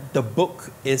that the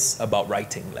book is about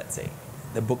writing. Let's say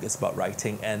the book is about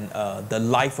writing and the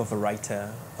life of a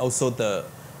writer. Also, the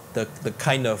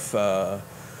kind of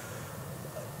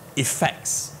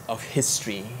effects of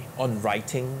history on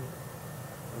writing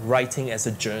as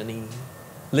a journey,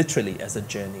 literally as a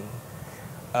journey.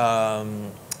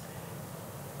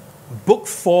 Book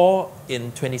 4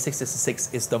 in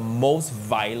 2666 is the most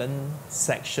violent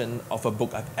section of a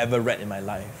book I've ever read in my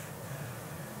life.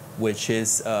 which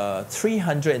is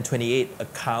 328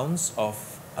 accounts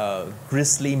of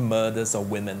grisly murders of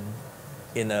women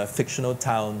in a fictional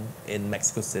town in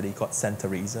Mexico City called Santa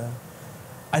Teresa.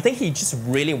 I think he just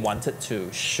really wanted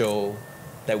to show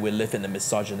that we live in a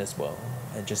misogynist world,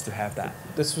 and just to have that.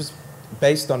 This was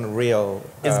based on real.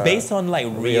 It's based on like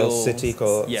real city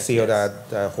called Ciudad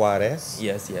Juarez.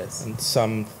 Yes, yes. And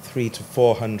some 300 to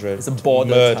 400 it's a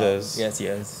border murders. Town. Yes,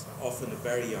 yes. Often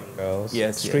very young girls.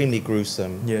 Yes, extremely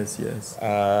gruesome. Yes, yes.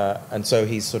 And so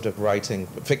he's sort of writing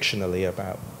fictionally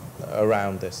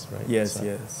around this, right? Yes, so.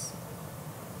 yes.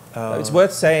 It's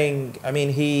worth saying. I mean,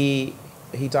 he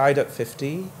died at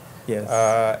 50.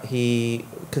 Yes. He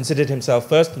considered himself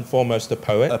first and foremost a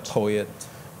poet. A poet.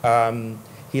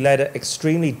 He led an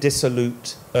extremely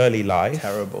dissolute early life.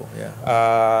 Terrible,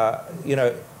 yeah. You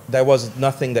know, there was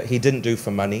nothing that he didn't do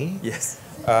for money. Yes.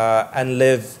 And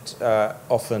lived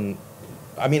often,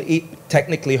 I mean,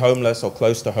 technically homeless or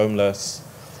close to homeless,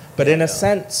 but in a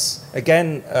sense,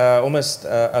 again, almost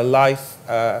a life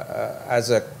as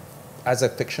a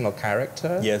fictional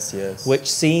character. Yes, yes. Which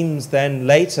seems then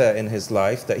later in his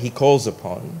life that he calls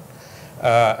upon.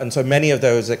 And so many of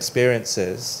those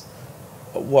experiences,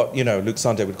 what, you know, Luc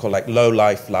Sante would call like low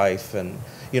life, and,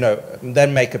 you know,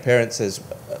 then make appearances,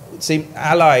 seem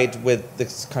allied with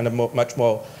this kind of much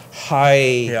more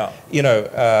high, you know,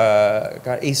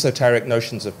 kind of esoteric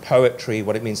notions of poetry,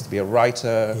 what it means to be a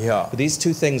writer. Yeah. But these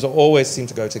two things always seem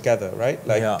to go together, right?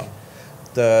 Like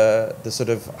the sort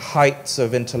of heights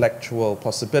of intellectual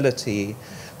possibility,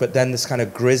 but then this kind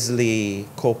of grisly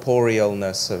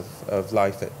corporealness of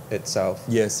life itself.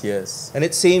 Yes, yes. And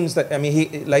it seems that, I mean,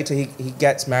 he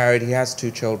gets married, he has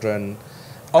 2 children,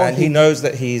 and he knows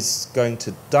that he's going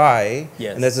to die.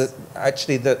 Yes. And there's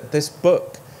actually this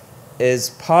book is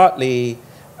partly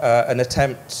an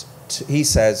attempt, he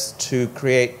says, to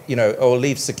create, you know, or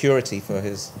leave security for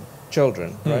his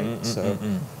children, right?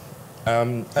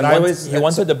 And he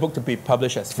wanted the book to be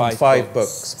published as 5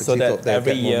 books so that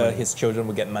every year his children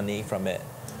would get money from it.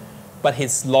 But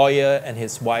his lawyer and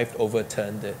his wife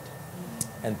overturned it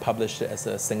and published it as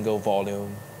a single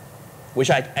volume,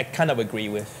 which I kind of agree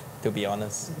with, to be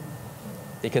honest.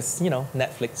 Because, you know,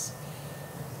 Netflix,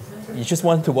 you just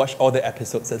want to watch all the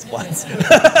episodes at once.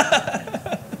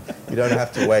 You don't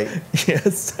have to wait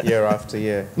year after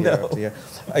year, after year.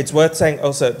 It's worth saying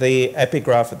also the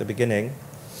epigraph at the beginning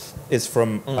is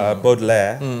from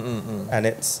Baudelaire, and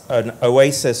it's an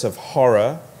oasis of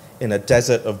horror in a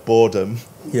desert of boredom.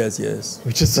 Yes, yes.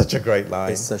 Which is such a great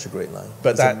line. It's such a great line.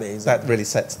 But that really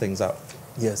sets things up.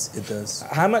 Yes, it does.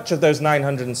 How much of those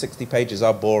 960 pages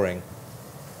are boring?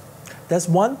 There's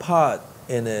one part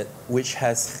in it which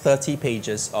has 30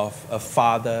 pages of a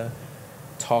father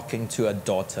talking to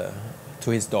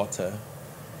his daughter.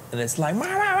 And it's like,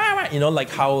 you know, like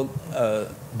how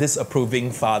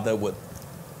disapproving father would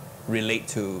relate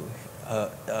to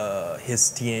his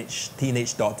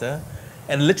teenage daughter.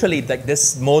 And literally, like,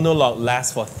 this monologue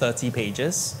lasts for 30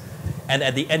 pages. And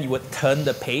at the end, you would turn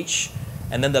the page,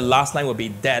 and then the last line would be,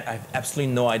 "Dad, I have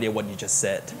absolutely no idea what you just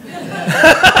said."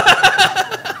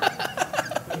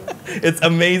 It's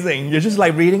amazing. You're just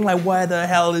like reading, like, where the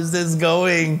hell is this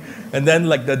going? And then,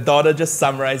 like, the daughter just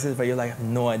summarizes, but you're like, I have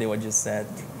no idea what you just said.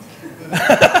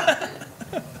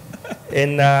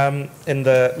 In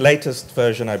the latest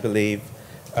version, I believe,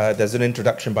 there's an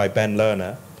introduction by Ben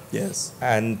Lerner. Yes.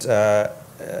 And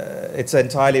it's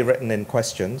entirely written in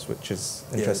questions, which is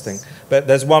interesting. Yes. But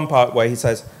there's one part where he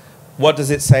says, what does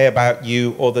it say about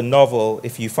you or the novel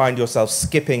if you find yourself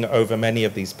skipping over many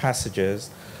of these passages?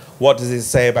 What does it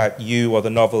say about you or the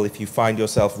novel if you find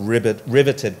yourself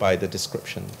riveted by the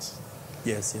descriptions?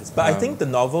 Yes, yes. But I think the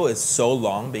novel is so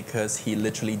long because he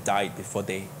literally died before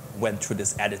they went through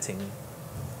this editing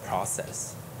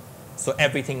process. So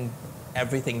everything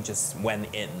just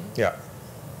went in. Yeah.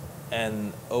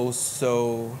 And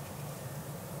also,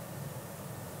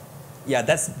 yeah,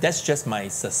 that's just my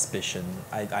suspicion.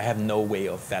 I have no way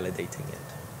of validating it.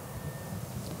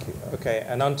 Okay,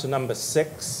 and on to number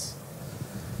 6.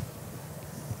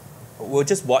 We'll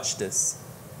just watch this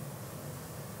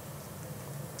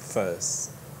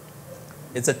first.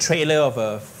 It's a trailer of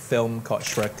a film called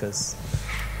Shrekers.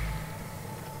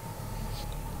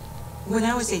 When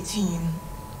I was 18,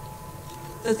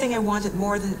 the thing I wanted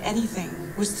more than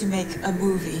anything was to make a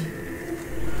movie.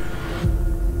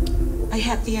 I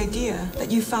had the idea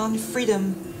that you found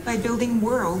freedom by building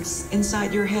worlds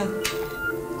inside your head.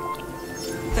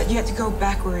 That you had to go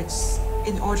backwards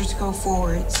in order to go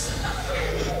forwards.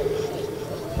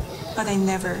 But I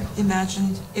never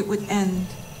imagined it would end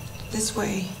this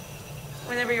way.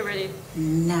 Whenever you're ready.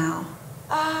 Now.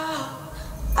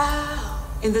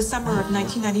 In the summer of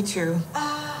 1992,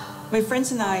 my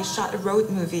friends and I shot a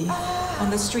road movie on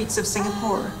the streets of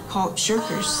Singapore called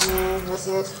Shirkers.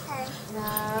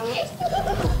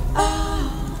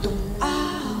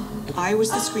 I was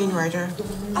the screenwriter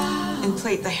and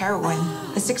played the heroine,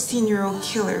 a 16-year-old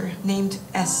killer named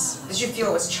S. Did you feel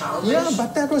it was childish? Yeah,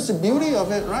 but that was the beauty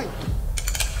of it, right?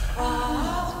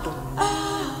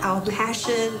 Our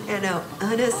passion and our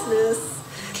earnestness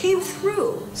came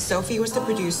through. Sophie was the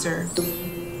producer.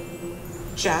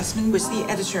 Jasmine was the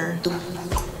editor.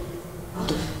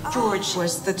 George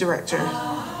was the director.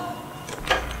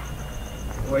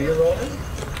 Were you rolling?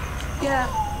 Yeah.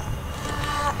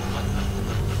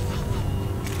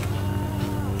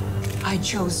 I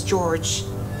chose George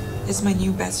as my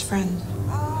new best friend.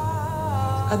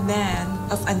 A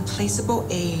man of unplaceable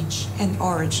age and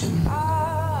origin.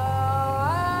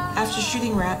 After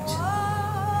shooting wrapped,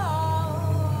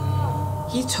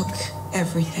 he took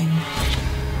everything.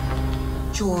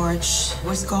 George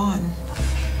was gone.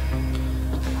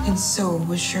 And so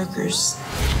was Shirkers.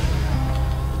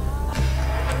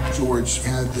 George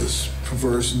had this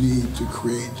perverse need to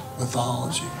create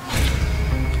mythology.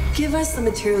 Give us the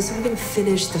material so we can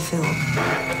finish the film.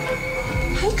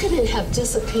 How could it have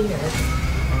disappeared?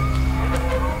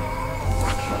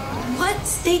 What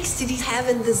stakes did he have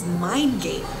in this mind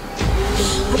game?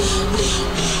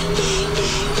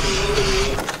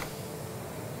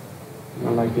 I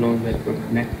like knowing that we're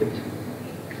connected,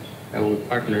 that we're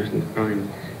partners in crime.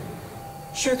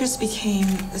 Shirkers became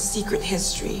a secret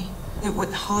history that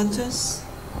would haunt us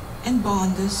and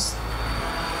bond us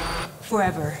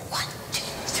forever.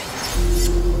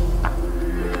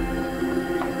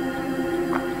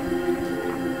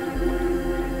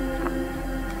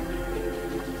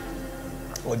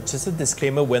 Well, just a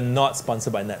disclaimer, we're not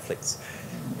sponsored by Netflix.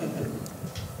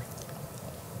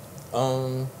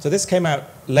 So this came out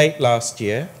late last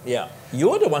year. Yeah,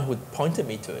 you're the one who pointed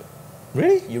me to it.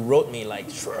 Really? You wrote me like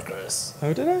Shirkers.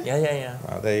 Oh, did I? Yeah.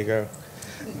 Oh, there you go.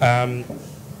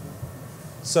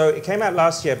 So it came out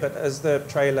last year, but as the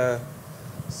trailer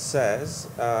says,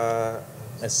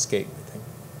 Escape, I think.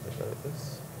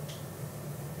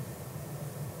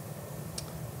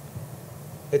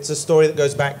 It's a story that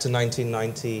goes back to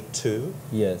 1992.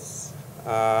 Yes.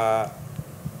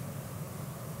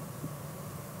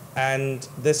 And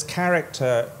this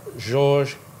character,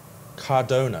 Georges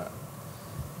Cardona,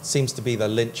 seems to be the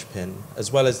linchpin, as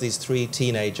well as these three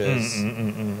teenagers.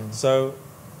 So,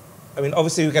 I mean,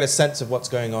 obviously we get a sense of what's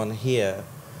going on here.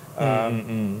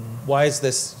 Why is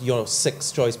this your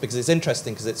sixth choice? Because it's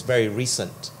interesting because it's very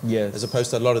recent, Yes. as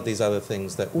opposed to a lot of these other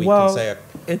things that we can say are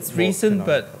it's more recent,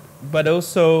 canonical. but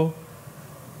also,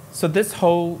 so this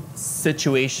whole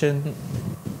situation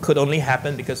could only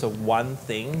happen because of one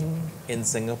thing in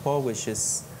Singapore, which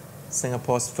is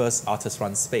Singapore's first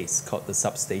artist-run space called the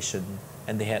Substation.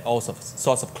 And they had all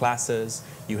sorts of classes.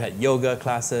 You had yoga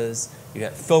classes, you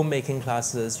had filmmaking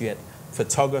classes, you had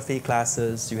photography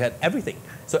classes, you had everything.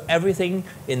 So everything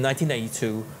in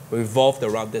 1992 revolved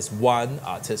around this one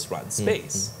artist-run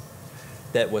space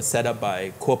that was set up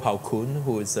by Kuo Pao Kun,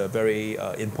 who is a very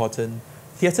important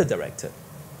theatre director.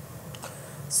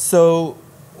 So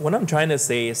what I'm trying to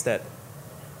say is that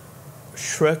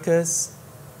Shirkers,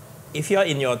 if you're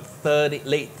in your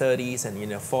late 30s and in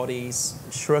your 40s,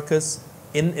 Shirkers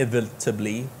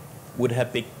inevitably would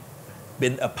have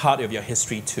been a part of your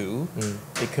history too,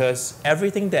 because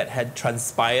everything that had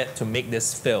transpired to make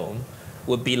this film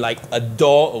would be like a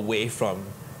door away from,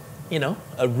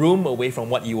 a room away from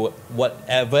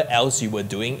whatever else you were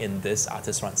doing in this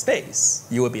artist-run space.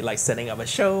 You would be like setting up a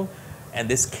show, and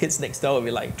these kids next door would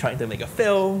be like trying to make a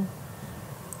film.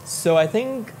 So I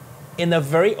think in a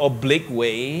very oblique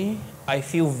way, I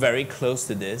feel very close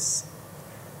to this.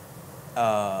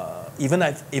 Even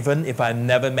if I've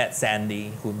never met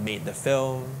Sandy, who made the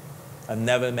film, I've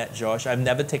never met Josh, I've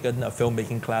never taken a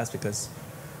filmmaking class because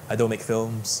I don't make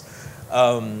films.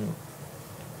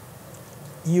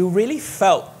 You really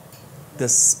felt the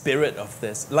spirit of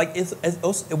this. Like it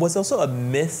was also a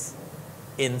myth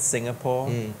in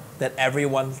Singapore that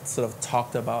everyone sort of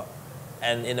talked about,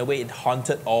 and in a way it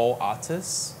haunted all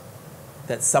artists,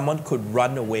 that someone could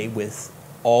run away with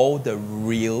all the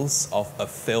reels of a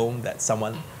film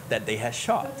that they had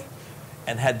shot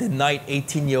and had denied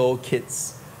 18-year-old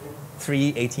kids,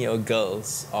 3 18-year-old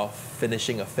girls of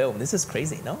finishing a film. This is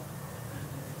crazy, no?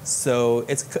 So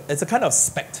it's a kind of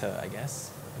specter, I guess,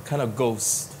 a kind of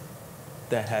ghost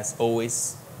that has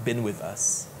always been with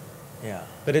us. Yeah.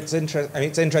 But it's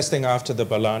interesting after the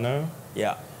Bolano,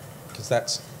 Yeah. because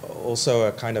that's also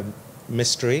a kind of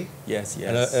mystery. Yes,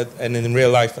 yes. And in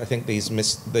real life, I think this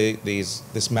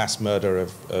mass murder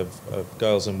of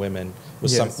girls and women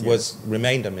was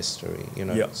remained a mystery. You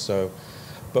know. Yeah. So,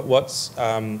 but what's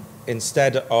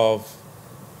instead of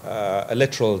a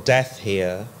literal death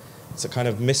here, it's a kind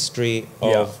of mystery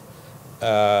of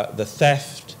the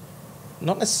theft,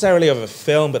 not necessarily of a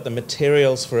film, but the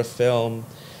materials for a film.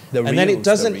 And then it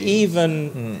doesn't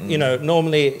even, you know,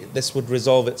 normally this would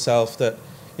resolve itself that,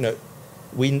 you know,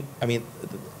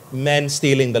 men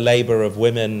stealing the labor of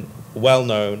women, well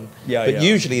known, but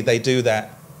usually they do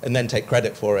that and then take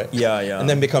credit for it. And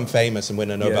then become famous and win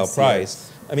a Nobel Prize.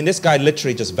 Yes. I mean, this guy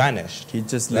literally just vanished. He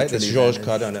just right? literally This Georges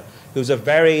vanished. Cardone, who's a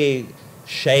very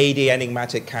shady,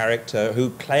 enigmatic character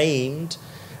who claimed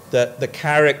that the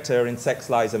character in Sex,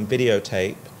 Lies and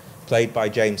Videotape, played by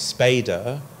James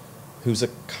Spader, who's a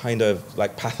kind of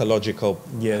like pathological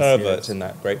pervert in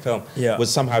that great film,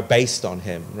 was somehow based on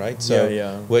him, right? So,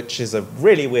 which is a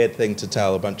really weird thing to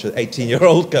tell a bunch of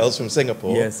 18-year-old girls from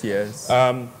Singapore. Yes, yes.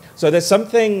 So there's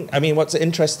something, I mean, what's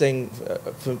interesting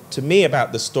to me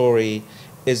about the story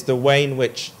is the way in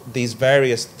which these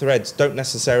various threads don't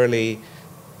necessarily,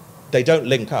 they don't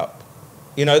link up.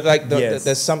 You know, like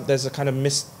there's a kind of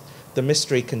the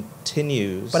mystery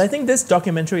continues. But I think this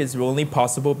documentary is only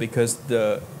possible because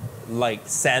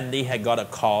Sandy had got a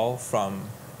call from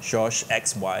George's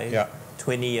ex-wife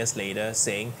 20 years later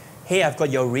saying, hey, I've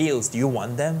got your reels, do you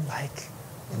want them? Like,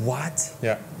 what?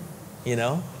 Yeah. You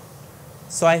know?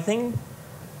 So I think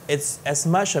it's as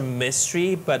much a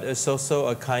mystery, but it's also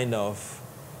a kind of,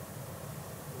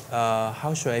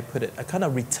 how should I put it? A kind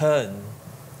of return.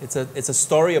 It's a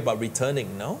story about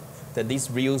returning, no? That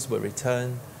these reels were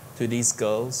returned to these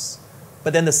girls,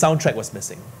 but then the soundtrack was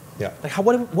missing. Yeah. Like,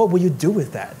 what will you do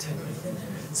with that?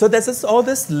 So there's all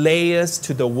these layers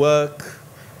to the work,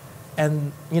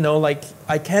 and you know, like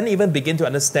I can't even begin to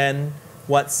understand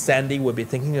what Sandy would be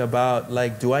thinking about.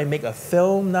 Like, do I make a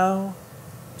film now?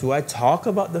 Do I talk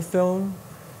about the film?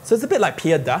 So it's a bit like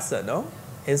Pierre Dassler, no?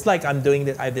 It's like I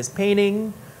have this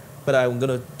painting, but I'm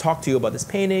going to talk to you about this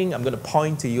painting. I'm going to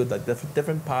point to you the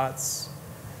different parts.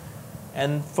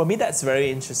 And for me, that's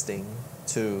very interesting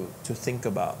to think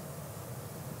about.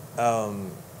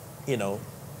 You know,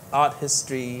 art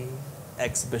history,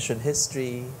 exhibition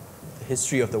history, the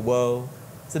history of the world.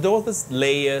 So there are these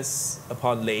layers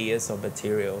upon layers of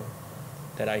material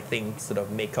that I think sort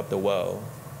of make up the world.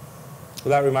 Well,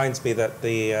 that reminds me that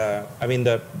the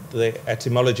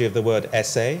etymology of the word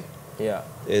essay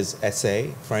is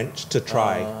essay, French, to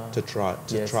try.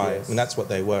 Yes. I mean, that's what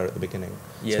they were at the beginning,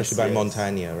 especially by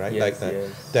Montaigne, right? Yes,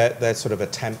 like they're sort of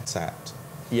attempts at.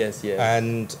 Yes.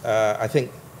 And I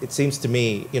think it seems to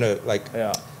me, you know, like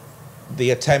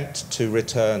the attempt to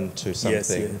return to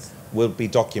something will be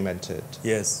documented.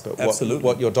 Yes, but absolutely.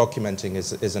 What you're documenting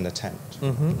is an attempt.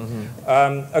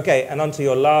 Okay, and on to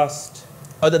your last.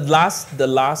 Oh, the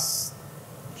last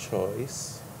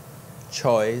choice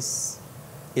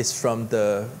is from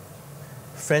the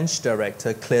French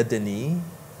director Claire Denis,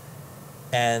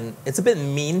 and it's a bit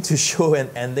mean to show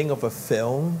an ending of a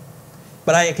film,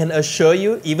 but I can assure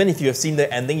you, even if you have seen the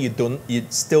ending, you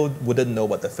still wouldn't know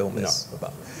what the film is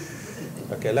about.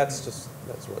 Okay, let's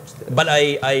watch this. But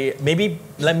I maybe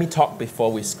let me talk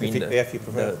before we screen if you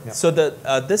prefer. So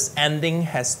this ending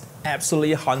has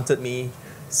absolutely haunted me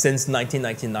since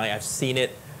 1999. I've seen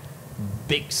it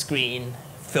big screen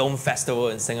film festival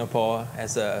in Singapore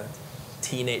as a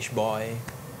teenage boy,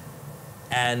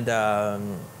 and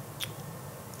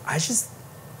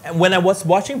when I was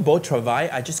watching Beau Travail,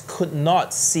 I just could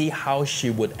not see how she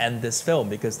would end this film,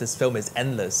 because this film is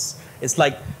endless. It's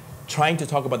like trying to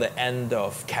talk about the end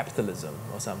of capitalism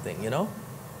or something, you know?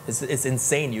 It's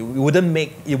insane. It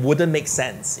wouldn't make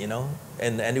sense, you know?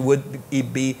 And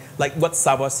it'd be like what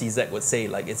Slavoj Zizek would say,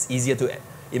 like it's easier to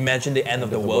imagine the end of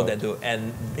the world than to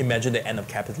imagine the end of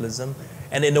capitalism.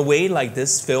 And in a way, like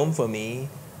this film for me,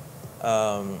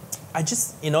 I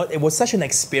just, you know, it was such an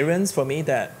experience for me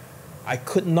that I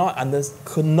could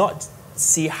not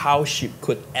see how she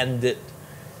could end it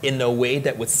in a way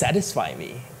that would satisfy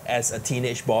me as a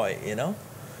teenage boy, you know?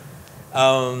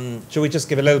 Should we just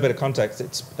give a little bit of context?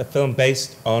 It's a film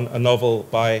based on a novel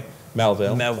by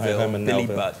Melville,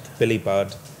 Billy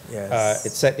Budd. Yes.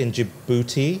 It's set in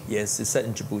Djibouti. Yes, it's set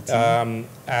in Djibouti.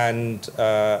 And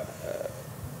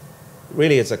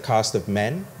really it's a cast of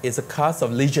men. It's a cast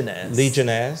of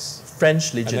legionnaires.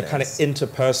 French legionnaires. And the kind of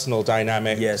interpersonal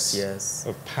dynamics yes.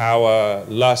 of power,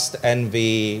 lust,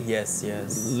 envy, yes.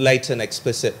 latent,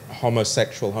 explicit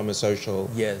homosexual, homosocial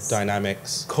yes.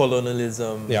 dynamics.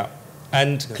 Colonialism. Yeah.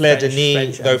 And Claire Denis,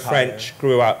 French though Empire. French,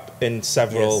 grew up in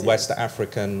several Yes, West yes.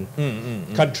 African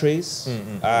countries,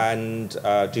 and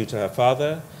due to her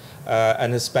father,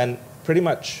 and has spent pretty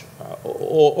much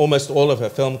almost all of her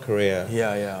film career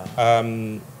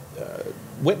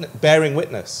bearing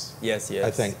witness, Yes, yes.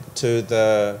 I think, to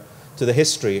the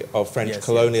history of French Yes,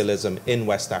 colonialism in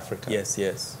West Africa. Yes,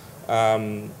 yes.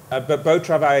 But Beau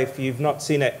Travail, if you've not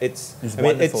seen it, it's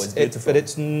wonderful. It's beautiful. but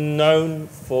it's known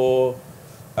for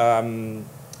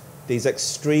these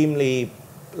extremely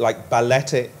like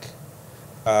balletic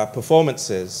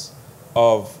performances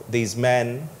of these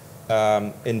men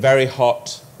in very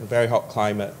hot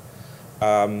climate,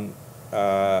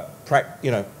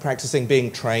 practicing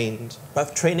being trained.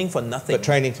 But training for nothing.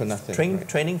 Training for nothing.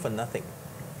 Training for nothing.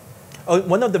 Oh,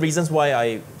 one of the reasons why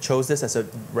I chose this as a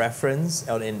reference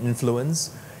or an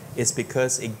influence is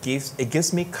because it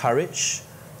gives me courage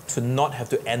to not have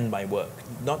to end my work,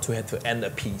 not to have to end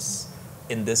a piece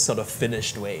in this sort of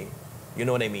finished way. You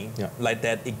know what I mean? Yeah. Like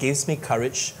that, it gives me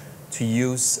courage to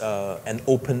use an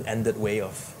open-ended way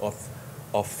of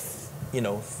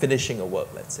finishing a work.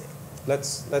 Let's say.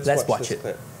 Let's watch this it.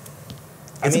 clip.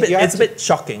 It's a bit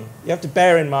shocking. You have to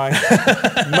bear in mind,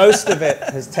 most of it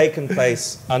has taken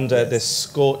place under this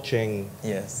scorching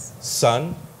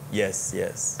sun. Yes,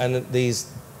 yes. And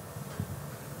these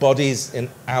bodies in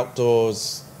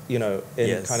outdoors, in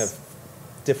kind of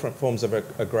different forms of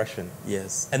aggression.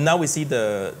 Yes. And now we see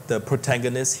the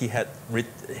protagonist, he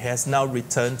has now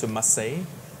returned to Marseille,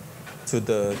 to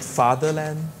the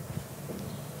fatherland.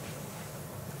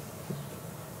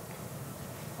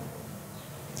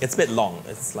 It's a bit long.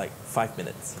 It's like 5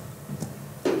 minutes.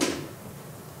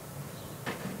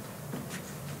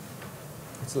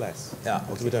 It's less. Yeah,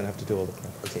 Because okay. we don't have to do all the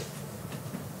clip. Okay.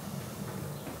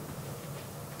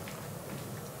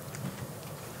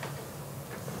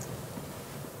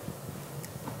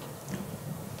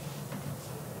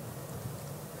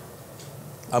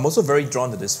 I'm also very drawn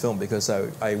to this film because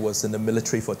I was in the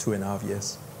military for 2.5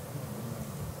 years.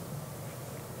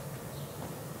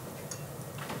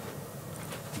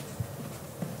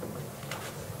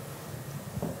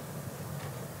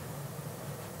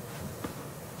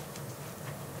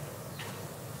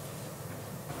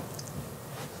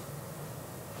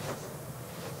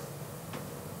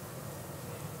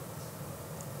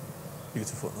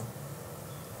 Beautiful, no?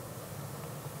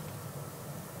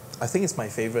 I think it's my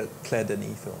favorite Claire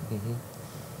Denis film. Mm-hmm.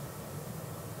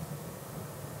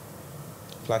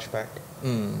 Flashback.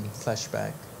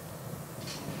 Flashback.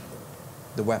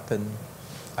 The weapon,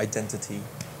 identity.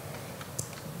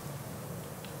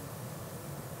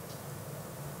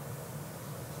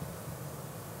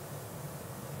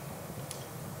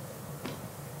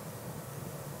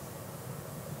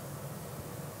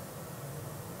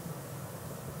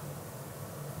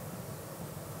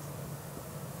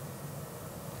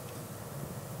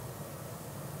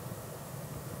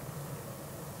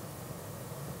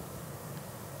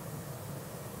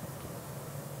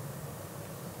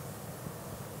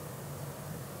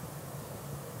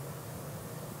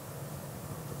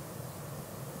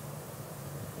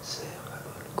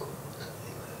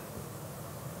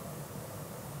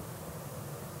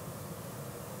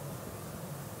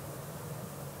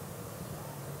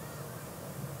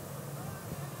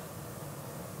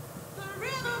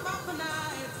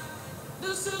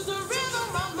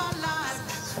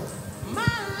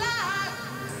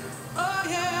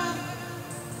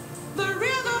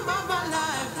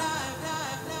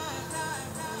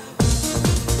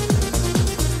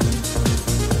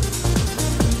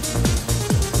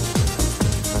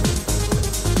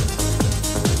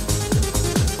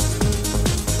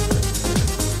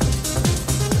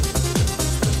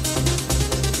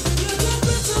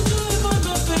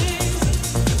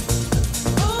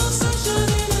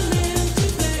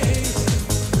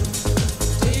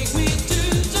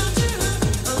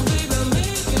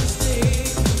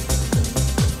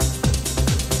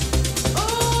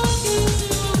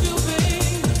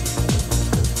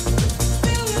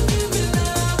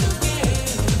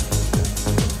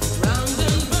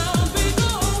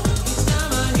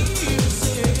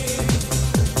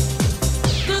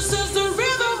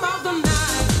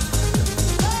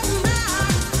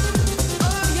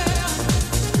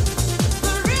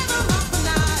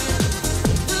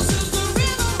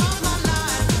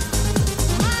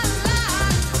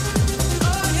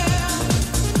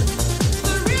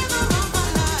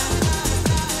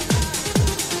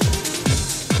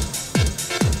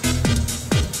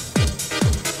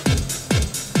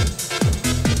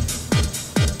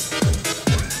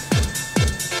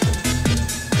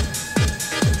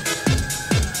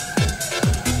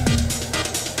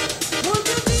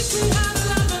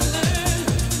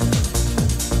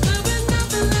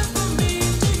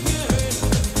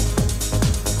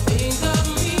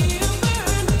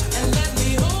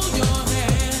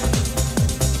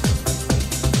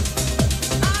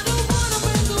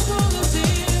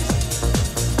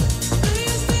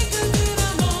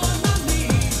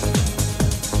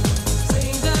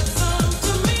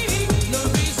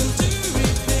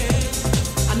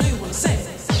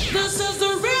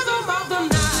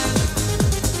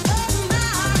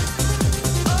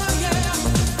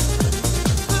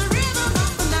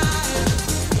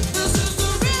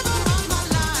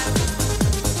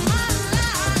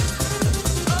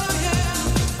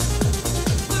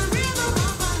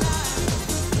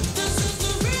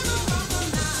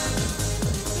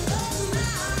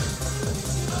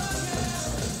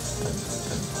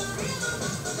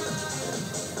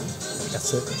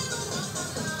 That's it.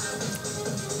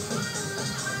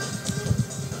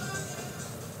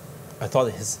 I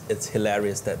thought it's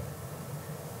hilarious that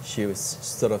she was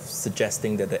sort of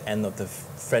suggesting that the end of the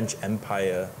French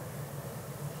Empire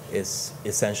is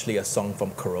essentially a song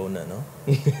from Corona, no?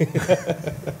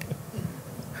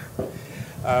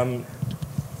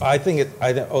 I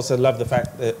also love the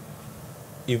fact that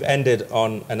you've ended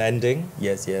on an ending.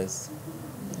 Yes, yes.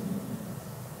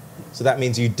 So that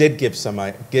means you did give some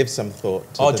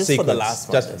thought to the just sequence. for the last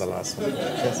one. Just for the last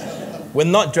one. We're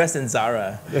not dressed in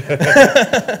Zara.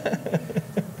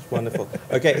 Wonderful.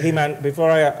 Okay, Heman,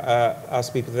 before I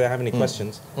ask people if they have any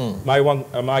questions,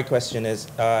 my question is,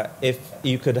 if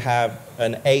you could have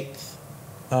an 8th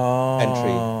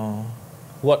entry,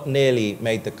 what nearly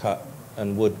made the cut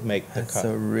and would make the cut? That's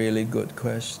a really good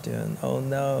question. Oh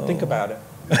no. Think about it.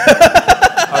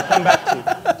 I'll come back to you.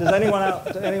 Does anyone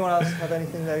else have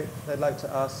anything they'd like to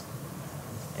ask?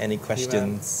 Any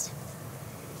questions?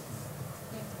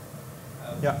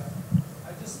 Yeah.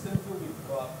 I just didn't feel we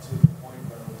got to the point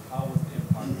where how was the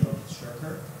impact of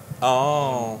Shirker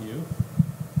on you?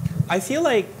 I feel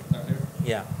like,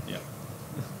 yeah.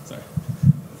 Sorry.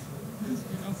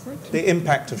 The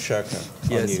impact of Shirker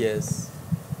on you. Yes.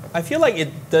 I feel like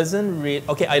it doesn't really.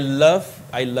 Okay, I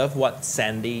love what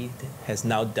Sandy has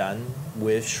now done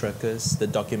with Shirkers, the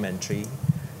documentary.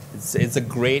 It's a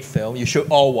great film. You should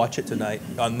all watch it tonight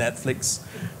on Netflix.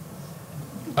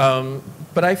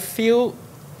 But I feel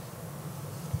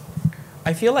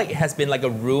like it has been like a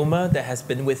rumor that has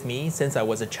been with me since I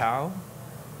was a child.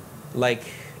 Like,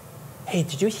 hey,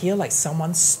 did you hear like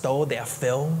someone stole their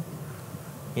film?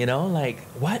 You know, like,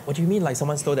 what? What do you mean like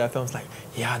someone stole their film? It's like,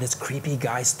 yeah, this creepy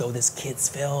guy stole this kid's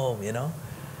film, you know?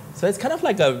 So it's kind of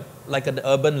like an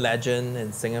urban legend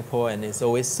in Singapore, and it's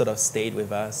always sort of stayed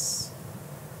with us.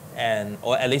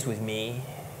 Or at least with me,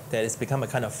 that it's become a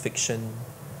kind of fiction.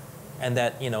 And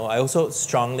that, you know, I also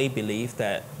strongly believe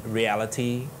that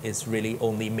reality is really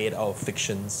only made out of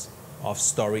fictions, of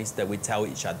stories that we tell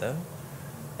each other.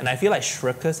 And I feel like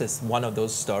Shirkers is one of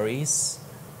those stories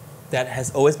that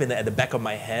has always been at the back of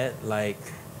my head, like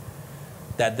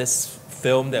that this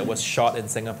film that was shot in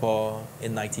Singapore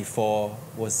in '94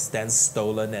 was then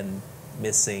stolen and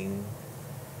missing,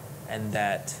 and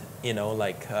that, you know,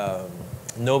 like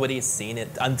nobody's seen it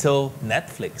until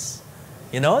Netflix.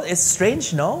 You know, it's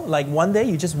strange, no? Like one day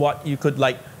you could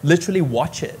like literally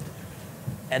watch it.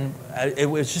 And it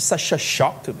was just such a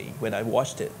shock to me when I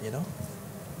watched it, you know?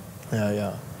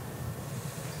 Yeah.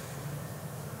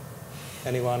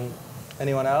 Anyone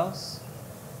else?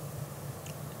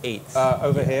 8.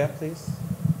 Over here, please.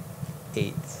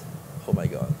 8. Oh my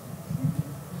God.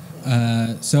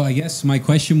 So I guess my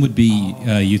question would be,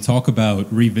 you talk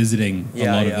about revisiting a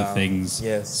lot of the things,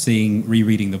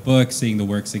 rereading the book, seeing the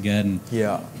works again.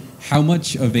 Yeah. How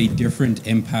much of a different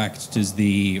impact does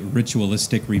the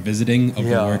ritualistic revisiting of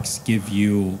the works give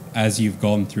you as you've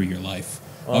gone through your life?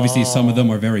 Obviously, some of them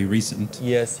are very recent.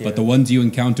 But the ones you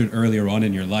encountered earlier on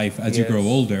in your life, as you grow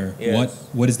older,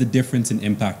 what is the difference in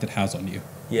impact it has on you?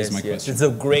 Yes. It's a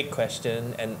great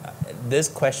question, and this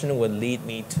question will lead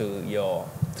me to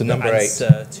the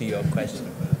answer to your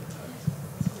question.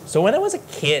 So when I was a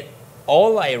kid,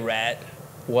 all I read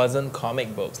wasn't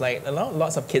comic books. Like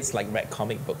lots of kids like read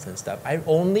comic books and stuff. I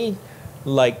only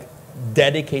like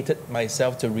dedicated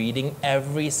myself to reading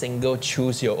every single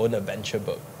choose your own adventure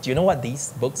book. Do you know what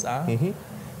these books are? Mm-hmm.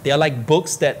 They are like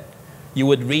books that you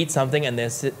would read something and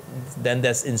then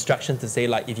there's instructions to say,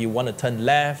 like, if you want to turn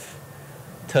left,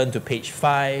 turn to page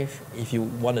 5. If you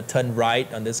want to turn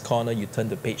right on this corner, you turn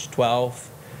to page 12.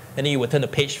 And then you would turn to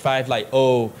page 5 like,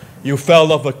 oh, you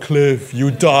fell off a cliff,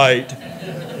 you died.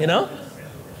 You know?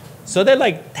 So there are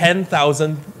like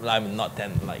 10,000, not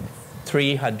 10, like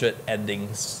 300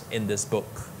 endings in this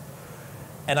book.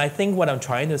 And I think what I'm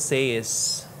trying to say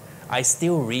is I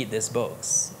still read these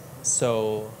books.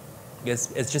 So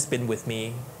it's just been with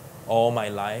me all my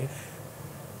life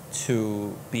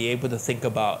to be able to think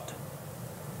about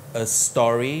a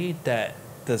story that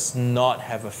does not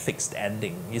have a fixed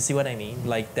ending. You see what I mean?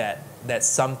 Like that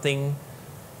something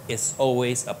is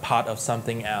always a part of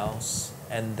something else,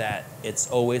 and that it's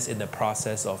always in the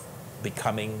process of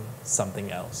becoming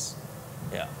something else.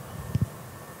 Yeah.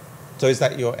 So is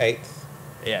that your 8th?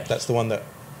 Yeah. That's the one that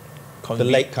the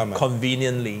latecomer.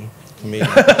 Conveniently.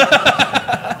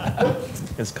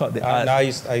 It's called the. No, I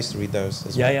used to read those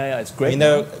as well. Yeah. It's great.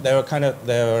 I mean,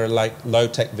 they were like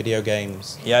low-tech video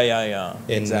games. Yeah.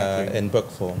 In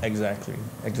book form. Exactly.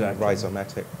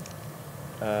 Rhizomatic.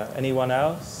 Anyone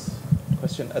else?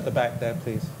 Question at the back there,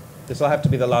 please. This will have to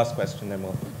be the last question, then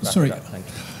we'll wrap it up. Thank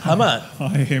you. Heman.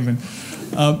 Hi, Heman.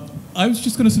 I was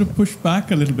just going to sort of push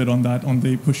back a little bit on that, on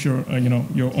the push your,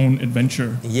 your own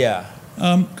adventure. Yeah.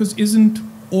 Because isn't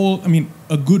all,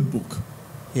 a good book.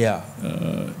 Yeah.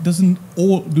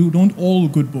 Don't all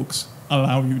good books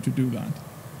allow you to do that?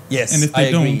 Yes, and if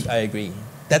they I agree.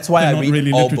 That's why I read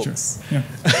really all literature. books.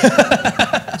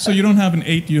 Yeah. So you don't have an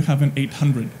 8, you have an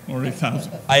 800 or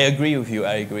 8,000. I agree with you.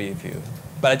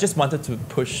 But I just wanted to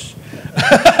push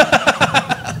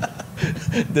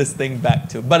this thing back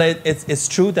to. But it's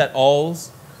true that all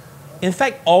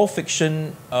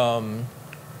fiction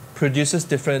produces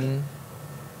different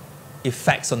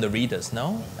effects on the readers,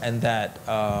 no? And that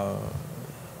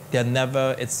they're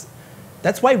never.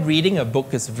 That's why reading a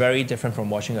book is very different from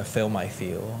watching a film. I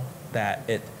feel that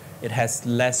it has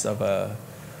less of a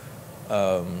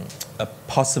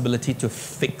possibility to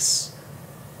fix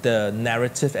the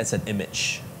narrative as an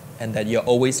image, and that you're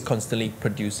always constantly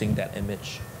producing that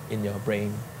image in your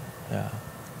brain. Yeah.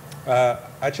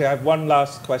 Actually, I have one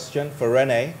last question for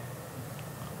Renee.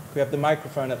 We have the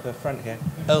microphone at the front here.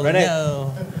 Oh, Renee,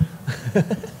 no.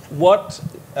 What,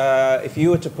 if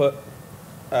you were to put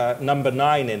number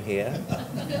 9 in here,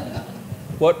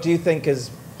 what do you think is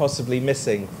possibly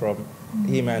missing from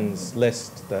Heman's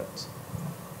list that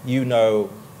you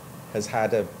know has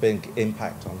had a big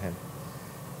impact on him?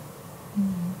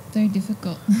 Very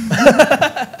difficult.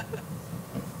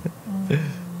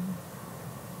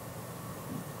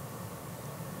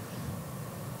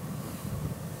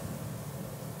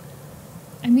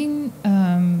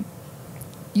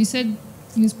 You said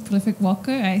he was a prolific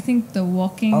walker. I think the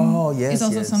walking is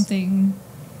also something.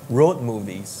 Road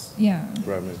movies. Yeah.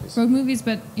 Road movies. Road movies,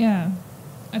 but yeah,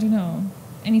 I don't know.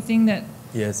 Anything that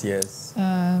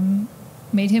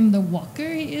made him the walker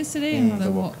he is today, and how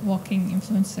the walking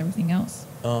influences everything else.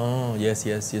 Oh, yes,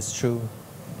 true.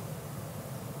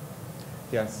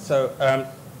 Yes, so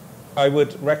I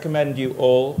would recommend you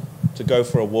all to go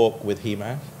for a walk with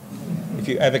Heman if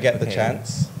you ever get the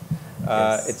chance.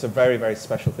 It's a very, very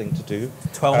special thing to do.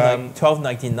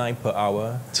 $12.99 per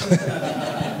hour.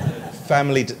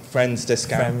 Friends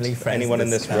discount. Anyone in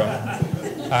this room.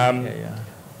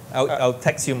 I'll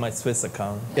text you my Swiss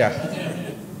account.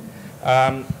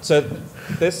 Yeah. So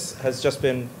this has just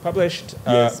been published.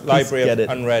 Library of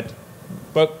Unread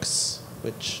Books,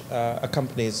 which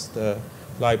accompanies the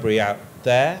library out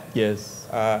there. Yes.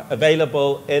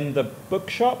 Available in the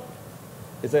bookshop.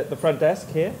 Is it the front desk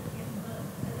here?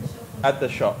 At the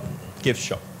shop. Gift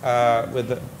shop. With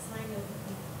the...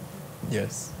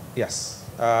 Yes. Yes.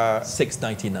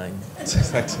 $6.99.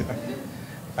 $6.99.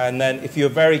 And then if you're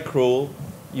very cruel,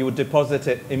 you would deposit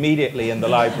it immediately in the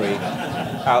library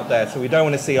out there. So we don't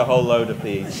want to see a whole load of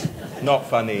these. Not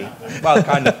funny. Well,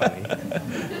 kind of funny.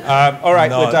 All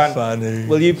right, we're done. Funny.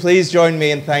 Will you please join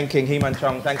me in thanking Heman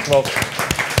Chong? Thanks, Wolf.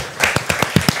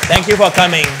 Thank you for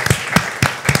coming.